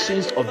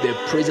foundations of the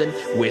prison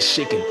were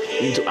shaken.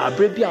 Into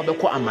Abrebia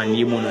Abeko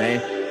Amanimuno,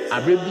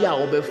 Abrebia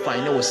Obe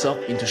find yourself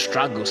into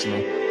struggles.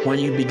 When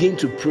you begin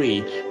to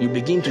pray, you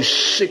begin to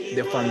shake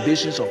the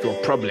foundations of your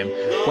problem.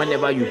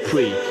 Whenever you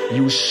pray,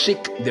 you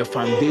shake the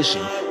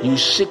foundation. You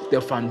shake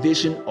the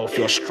foundation of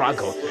your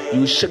struggle.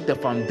 You shake the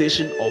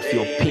foundation of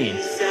your pain.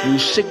 You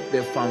shake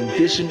the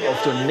foundation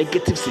of your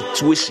negative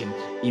situation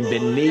in the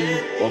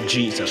name of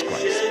Jesus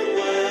Christ.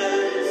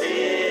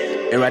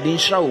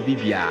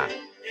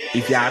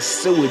 If you are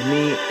still with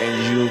me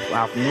and you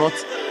have not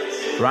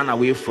run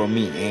away from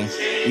me,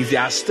 if you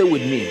are still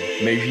with me,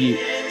 maybe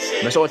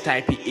let's all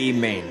type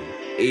amen,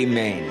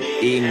 amen,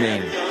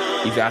 amen.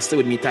 If you are still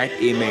with me, type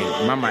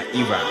amen. Mama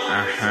Eva,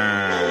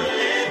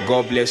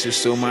 God bless you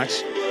so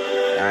much.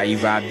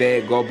 If you are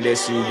there, God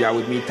bless you. If you are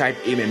with me, type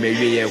amen.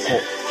 Maybe you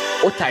call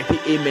or type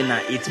amen.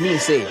 It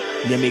means say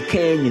you may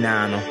can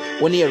no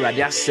when you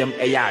are some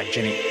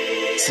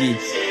see.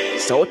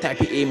 So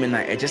type amen.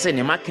 I just say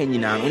you may can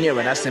when you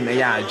are some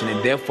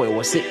therefore it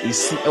was say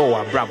is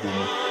our brabo.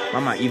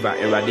 Mama Eva,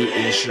 Erade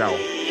Enshrow.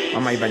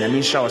 Mama Eva,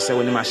 Yamisha, or say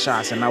when my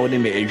shots and now they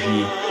may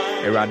agree.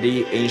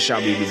 Erade Enshrow,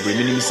 baby.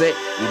 Meaning say,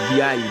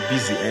 be I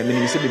busy, and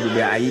meaning say,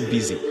 baby, are you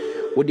busy?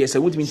 What they say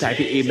would mean type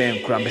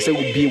amen, crab, say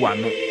would be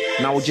one.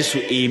 Now just so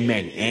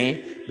amen,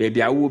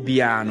 Baby, I will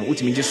be an,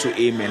 which means just so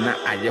amen.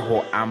 I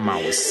ho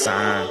ama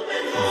san.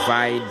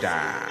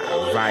 Vida,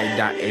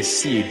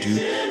 Esidu,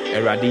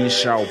 Erade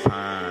Enshrow,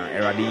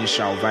 Erade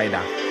Enshrow,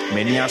 Vida.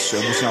 Many are so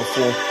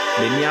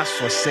for many are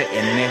so say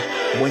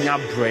and when you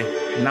bread.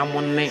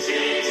 Namone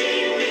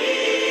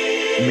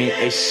me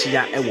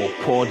eshia ewo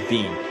Paul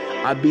Bean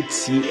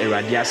abiti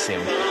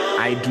eradiasem.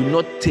 I do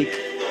not take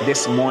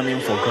this morning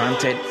for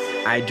granted.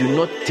 I do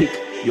not take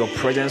your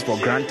presence for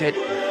granted.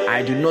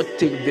 I do not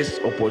take this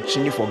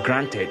opportunity for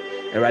granted.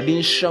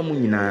 Eradin shamu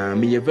nyina,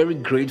 me very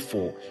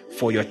grateful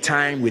for your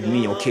time with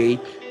me, okay?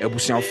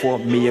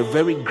 Ebusianfo, me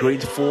very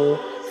grateful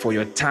for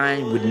your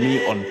time with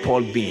me on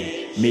Paul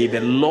Bean. May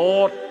the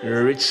Lord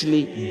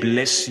richly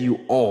bless you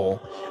all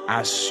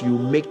as you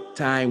make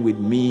time with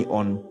me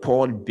on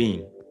Paul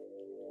Bean.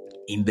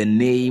 In the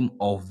name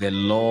of the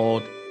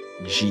Lord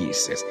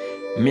Jesus.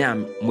 Me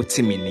am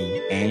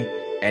mutimini,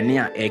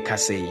 enia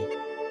ekase,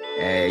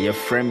 your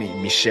friend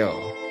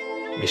Michelle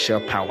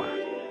Power.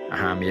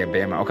 Me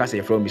bema. Okay, say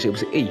your friend Michelle.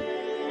 Say,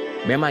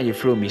 hey, bema your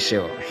friend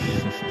Michelle.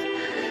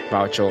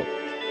 Paucho,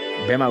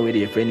 bema with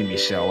your friend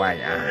Michelle. Why?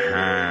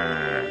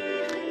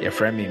 Your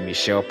friend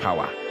Michelle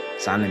Power.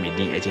 Sana me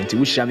din agent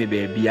we share me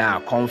baby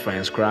a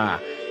conference cry.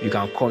 You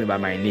can call me by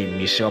my name,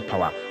 Michelle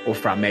Power, or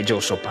from Major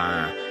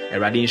Sopan, a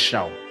Radin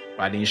Shaw.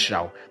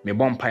 Me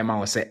bomb pie man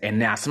will say, and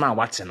now asma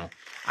what no.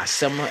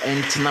 asɛm no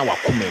entena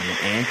wakoma mu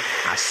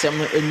asɛm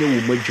no enye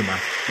wo madwuma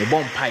me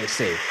bɔ mpae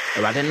sɛ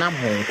Awurade nam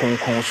Honhom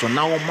Kronkron so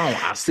na wo ma wo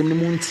asɛm no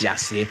mu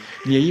ntiase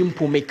ne yi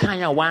mpo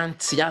mekan a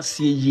wantiase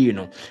yie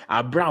no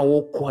abra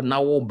wokɔ na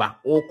wo ba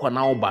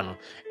no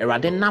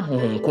Awurade nam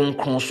Honhom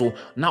Kronkron so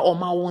na o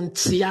ma wo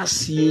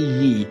ntiase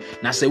yie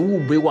na sɛ wo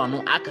be wa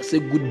no aka sɛ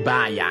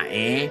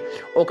goodbye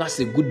o ka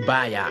sɛ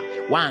goodbye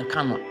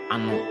wanka no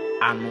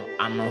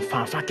ano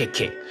fanfa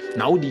keke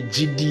na wo di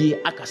gidie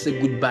aka say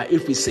goodbye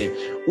if we say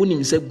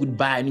unim say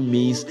goodbye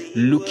means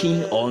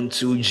looking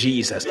unto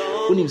Jesus.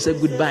 Unim say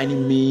goodbye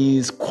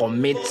means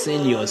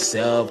committing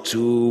yourself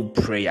to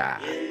prayer.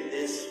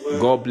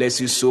 God bless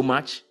you so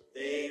much.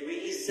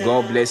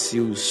 God bless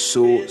you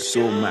so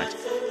much.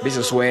 This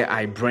is where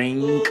I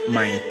bring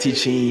my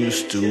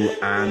teachings to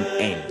an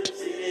end.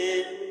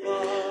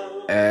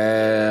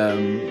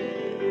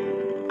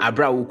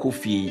 Abra woko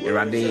fie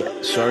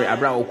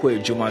abra woko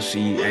adwuma so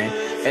yi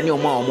ene o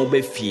ma o mo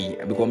ba fie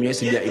because me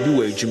say bia ebi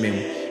wa adwuma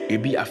mu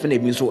ebi afena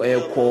ebi so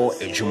ekọ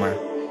adwuma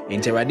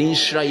enti Awurade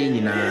nhira ye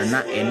nyina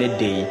na ene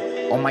dey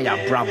o ma ya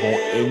brabo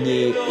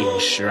enye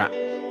nhira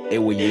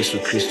ewo Yesu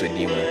Kristo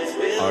di mu.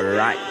 All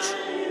right,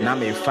 na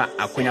me fa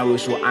akonya we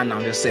so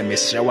announce say me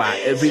hira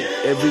every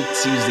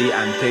Tuesday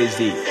and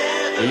Thursday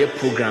eye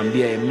program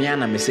bia me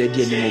ana me say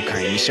di ani mo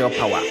kan Michelle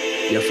Power,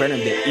 your friend of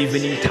the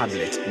evening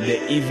tablet.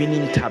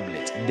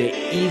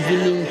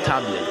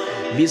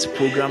 This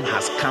program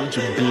has come to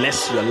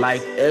bless your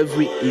life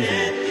every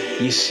evening.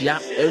 You share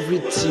every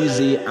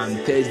Tuesday and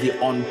Thursday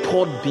on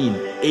Podbean,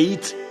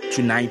 8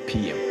 to 9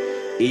 p.m.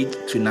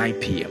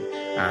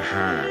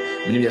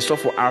 My name is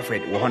Sofo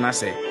Alfred. Wahona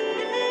say,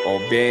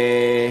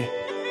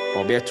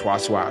 Obe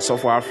Twaswa.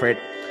 Sofo Alfred,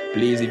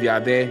 please, if you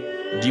are there,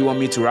 do you want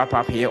me to wrap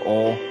up here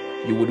or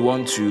you would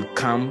want to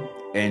come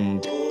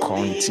and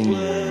continue?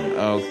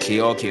 Okay.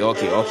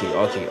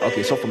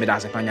 So for me,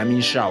 that's a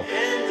Panyamin shout.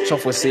 So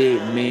for say,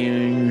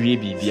 me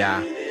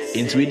bibia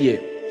into video.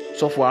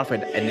 So for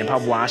Alfred and the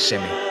Pabwa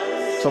Shemi.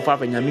 So for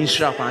Yamin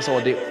shout, I saw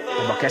the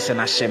Bakasa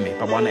Shemi,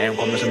 Pabwana and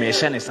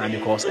Commission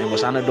because it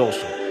was an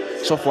dorsal.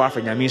 So for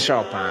Alfred Yamin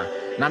shout,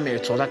 now me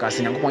to like I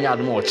sing and come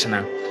out more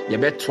china. You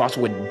bet trust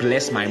would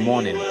bless my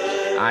morning.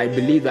 I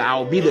believe that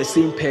I'll be the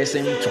same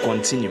person to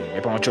continue.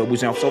 If I'm trying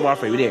to so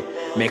Alfred there,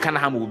 me can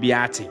have will be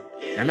at it.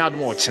 I'm out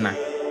more china.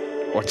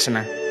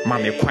 Ochina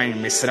mama kwan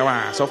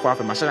mesrewa so far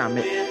for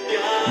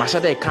masha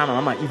dey come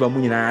mama Eva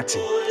Munina ati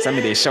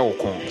same dey show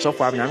kon so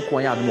far na nko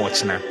ya do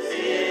ochina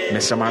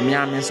mesre mama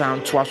ya mensa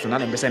nto aso na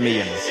dem be say me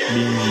ye no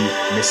mi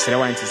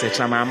mesrewa nti se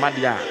china mama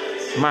dia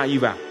ma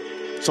Eva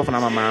so for na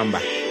mama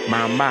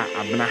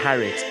abna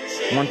Harriet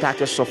monta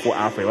ke so for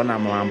Alfred ona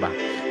mama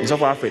so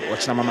for Alfred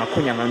ochina mama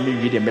konya na me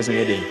wi dem be say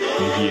me dey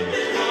wi no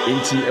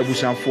enti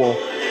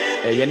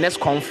abusanfo your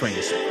next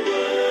conference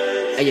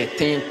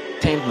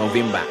 10th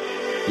November.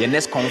 Your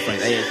next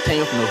conference,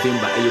 10th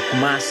November,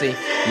 Kumase,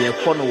 your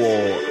corner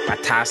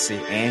Patasi,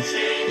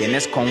 your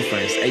next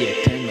conference,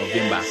 10th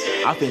November.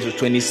 After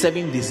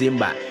 27th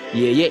December,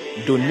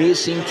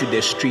 donation to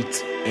the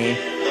street,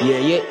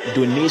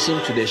 donation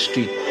to the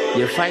street.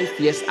 Your 5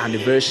 years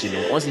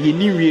anniversary, also you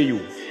new you,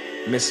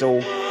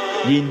 Meso,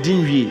 you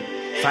didn't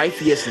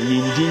 5 years,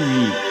 you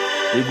didn't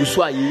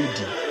Eguswa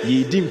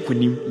ye di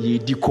nkunim ye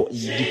diko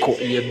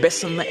ye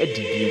besana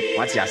edibi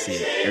what you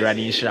say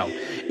Eradi Israel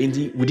in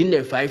the within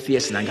the 5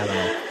 years na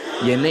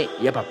ngala ye ne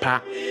ye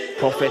papa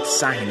prophet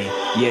Sahine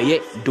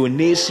ye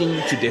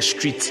donation to the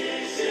street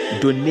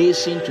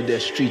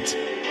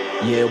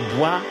ye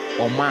boa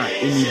oma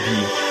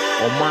enibi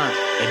oma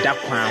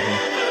edakwan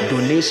ho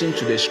donation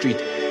to the street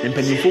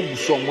mpanimfo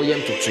guso mo ye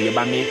ntoto ye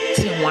ba me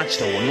ti ho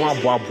akyere wo no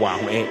aboaboa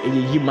ho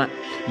yima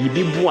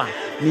yibi boa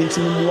minti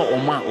mo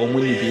oma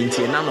omuni bi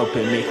nti na no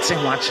permit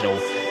ho akyere wo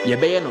ye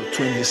be ye no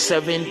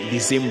 27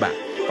 December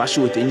fa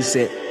show teni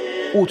se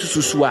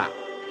otususu a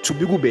to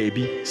bigu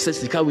baby se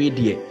sika we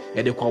de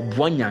ye de ko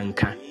boa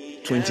nyanka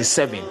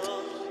 27th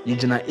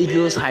yigina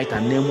Eagles Height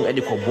and nemu e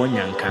de ko boa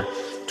nyanka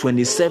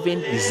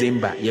 27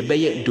 December ye be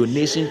ye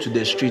donation to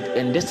the street,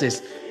 and this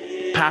is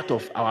part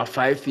of our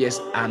 5 years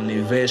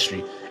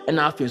anniversary. And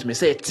our films may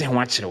say te ho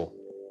akyere wo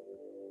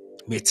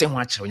me te ho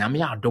akyere wo nyame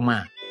ya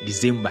adoma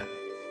December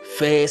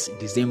 1st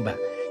December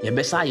ye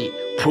be say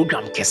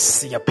program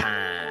kese pa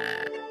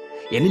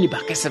ye ni ba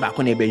kese ba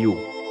ko na be yo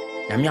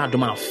nyame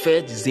adoma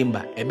 1st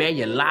December e be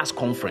ye last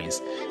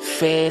conference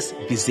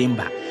 1st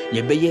December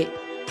ye be ye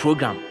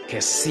program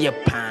kese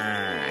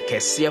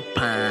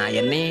pa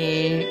ye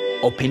ne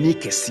openi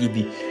kese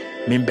bi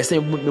me mbese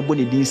me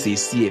boni din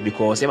sesi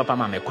because e papa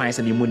ma me kwan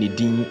se me mo ni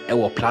din e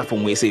wo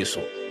platform we say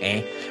so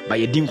but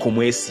ye din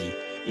komo esi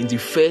in the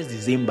 1st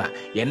December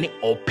ye ne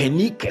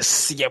openi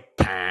kese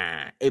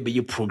pa e be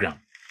ye program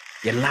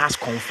your last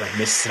conference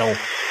me sro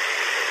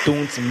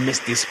don't miss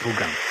this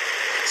program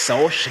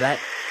so shira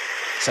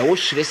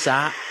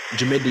sa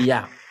jumedi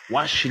ya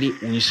wa shiri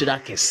unshira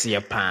kese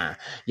pa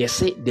ye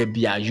say there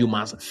be you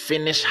must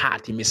finish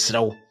hard me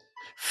sro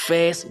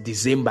 1st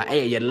December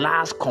your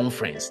last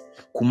conference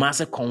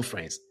Kumase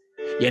conference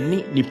ye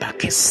ni nipa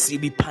kese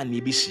bi pa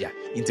ni bi hia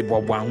inti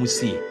bobo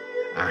ahusie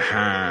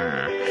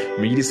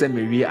Me say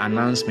maybe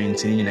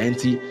announcement in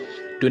 90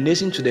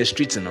 donation to the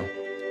streets no.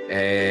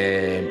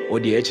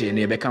 ODH and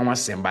Ebeka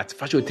was sent, but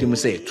Fashion Team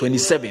say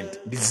 27th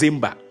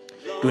December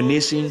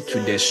donation to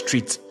the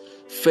streets.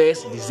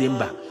 1st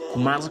December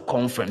Kumasi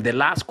conference, the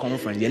last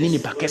conference. You need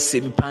to pack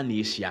 7 pound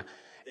Asia.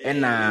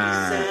 And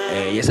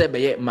yes,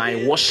 I my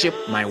worship,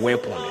 my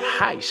weapon.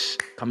 Hish,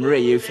 Kamere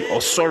Yefi. Oh,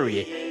 sorry,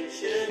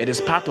 it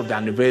is part of the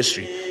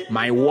anniversary.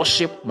 My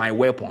worship, my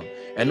weapon,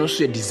 and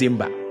also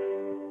December.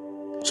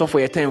 So for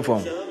your 10th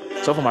phone,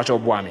 so for my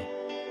job, 10th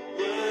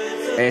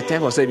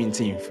or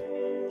 17th.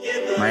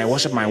 My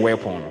worship, my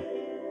weapon.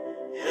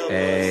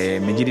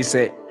 Mejidi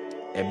say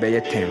a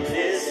better 10th.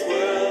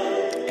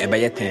 A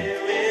better 10th.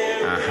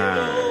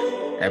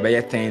 A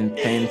better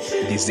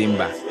 10th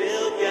December.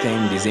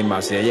 10th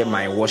December. So yeah,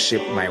 my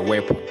worship, my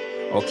weapon.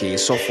 Okay,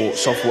 so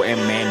for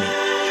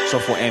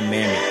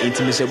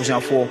intimacy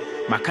for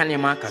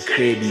Makanema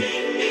Kakrebi.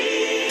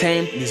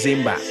 10th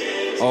December.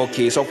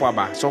 Okay, so for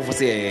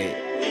say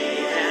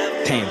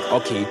 10th.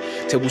 Okay,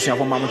 Tebusia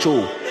for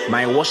Mamacho.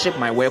 My worship,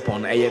 my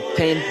weapon.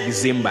 10th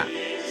December.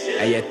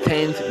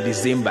 10th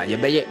December.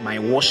 My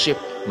worship,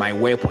 my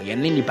weapon.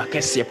 Nini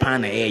bakesi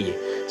pana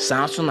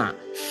Sansuna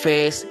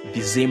 1st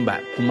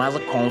December. Kumasi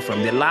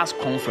conference, the last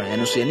conference.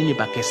 And so nini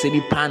bakesi bi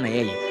pana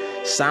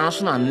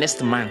Sansuna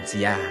next month.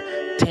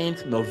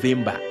 10th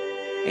November.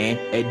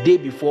 A day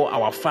before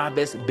our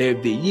father's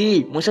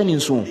birthday. Mosha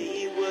ninso.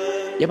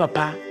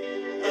 Papa.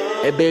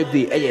 A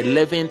birthday.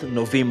 11th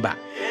November.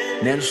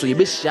 Then so you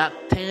be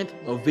 10th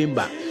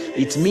November.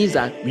 It means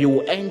that we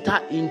will enter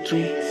into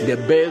the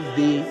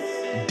birthday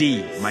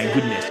day, my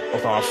goodness,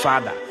 of our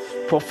father,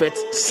 Prophet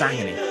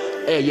Sahini.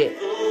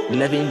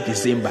 11th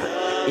December.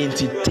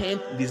 Into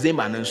 10th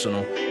December, and so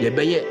no,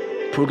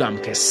 the program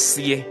can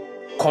see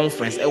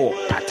conference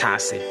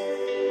patase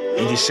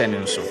in the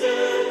channel. So,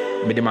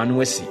 me the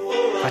manuesi.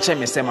 Fache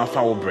me say my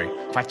foul break.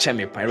 Fache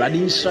me pa.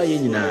 Radin sha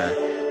yenina.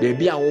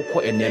 Baby a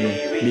woko eneno.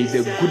 May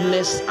the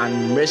goodness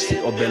and mercy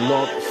of the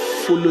Lord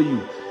follow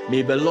you.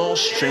 May the Lord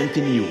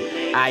strengthen you.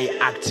 I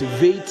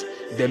activate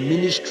the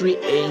ministry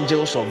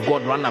angels of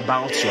God run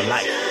about your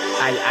life.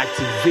 I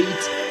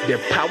activate the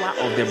power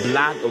of the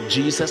blood of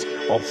Jesus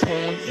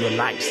upon your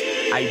lives.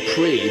 I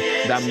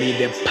pray that may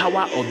the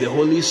power of the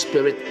Holy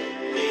Spirit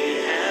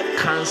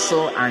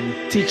counsel and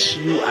teach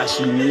you as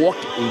you walk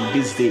in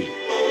this day.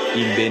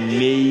 In the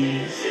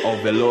name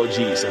of the Lord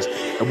Jesus.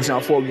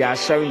 We are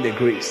sharing the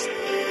grace.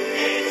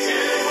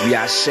 We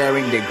are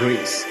sharing the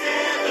grace.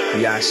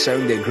 We are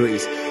sharing the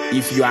grace.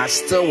 If you are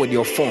still with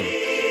your phone,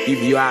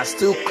 if you are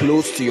still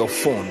close to your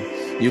phone,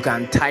 you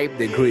can type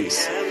the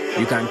grace.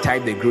 You can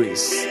type the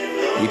grace.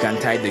 You can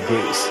type the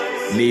grace.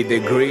 May the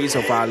grace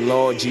of our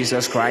Lord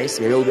Jesus Christ,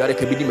 the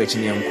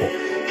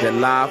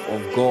love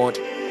of God,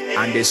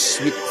 and the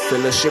sweet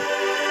fellowship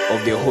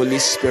of the Holy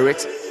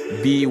Spirit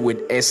be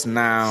with us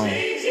now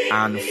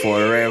and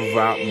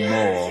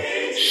forevermore.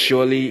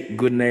 Surely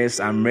goodness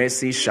and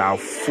mercy shall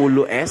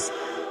follow us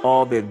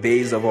all the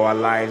days of our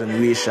lives, and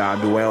we shall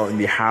dwell in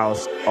the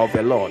house of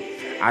the Lord.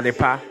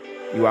 Adepa,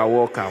 you are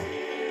welcome.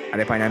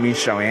 Adepa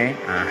Nyamisha,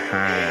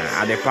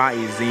 Adepa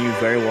is doing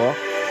very well.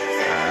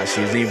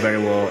 She's doing very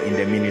well in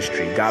the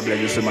ministry. God bless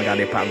you so much,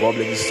 Adepa. God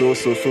bless you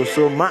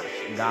so much.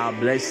 God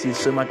bless you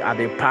so much,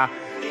 Adepa.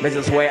 This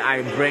is where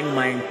I bring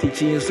my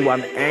teachings to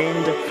an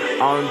end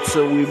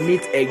until we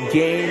meet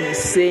again,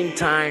 same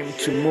time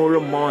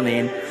tomorrow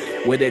morning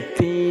with the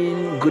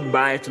theme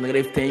Goodbye to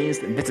Negative Things.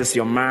 This is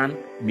your man,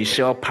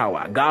 Michelle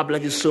Power. God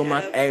bless you so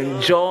much.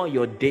 Enjoy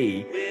your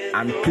day,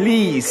 and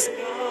please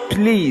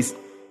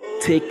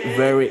take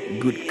very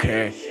good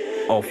care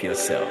of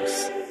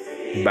yourselves.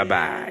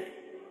 Bye-bye.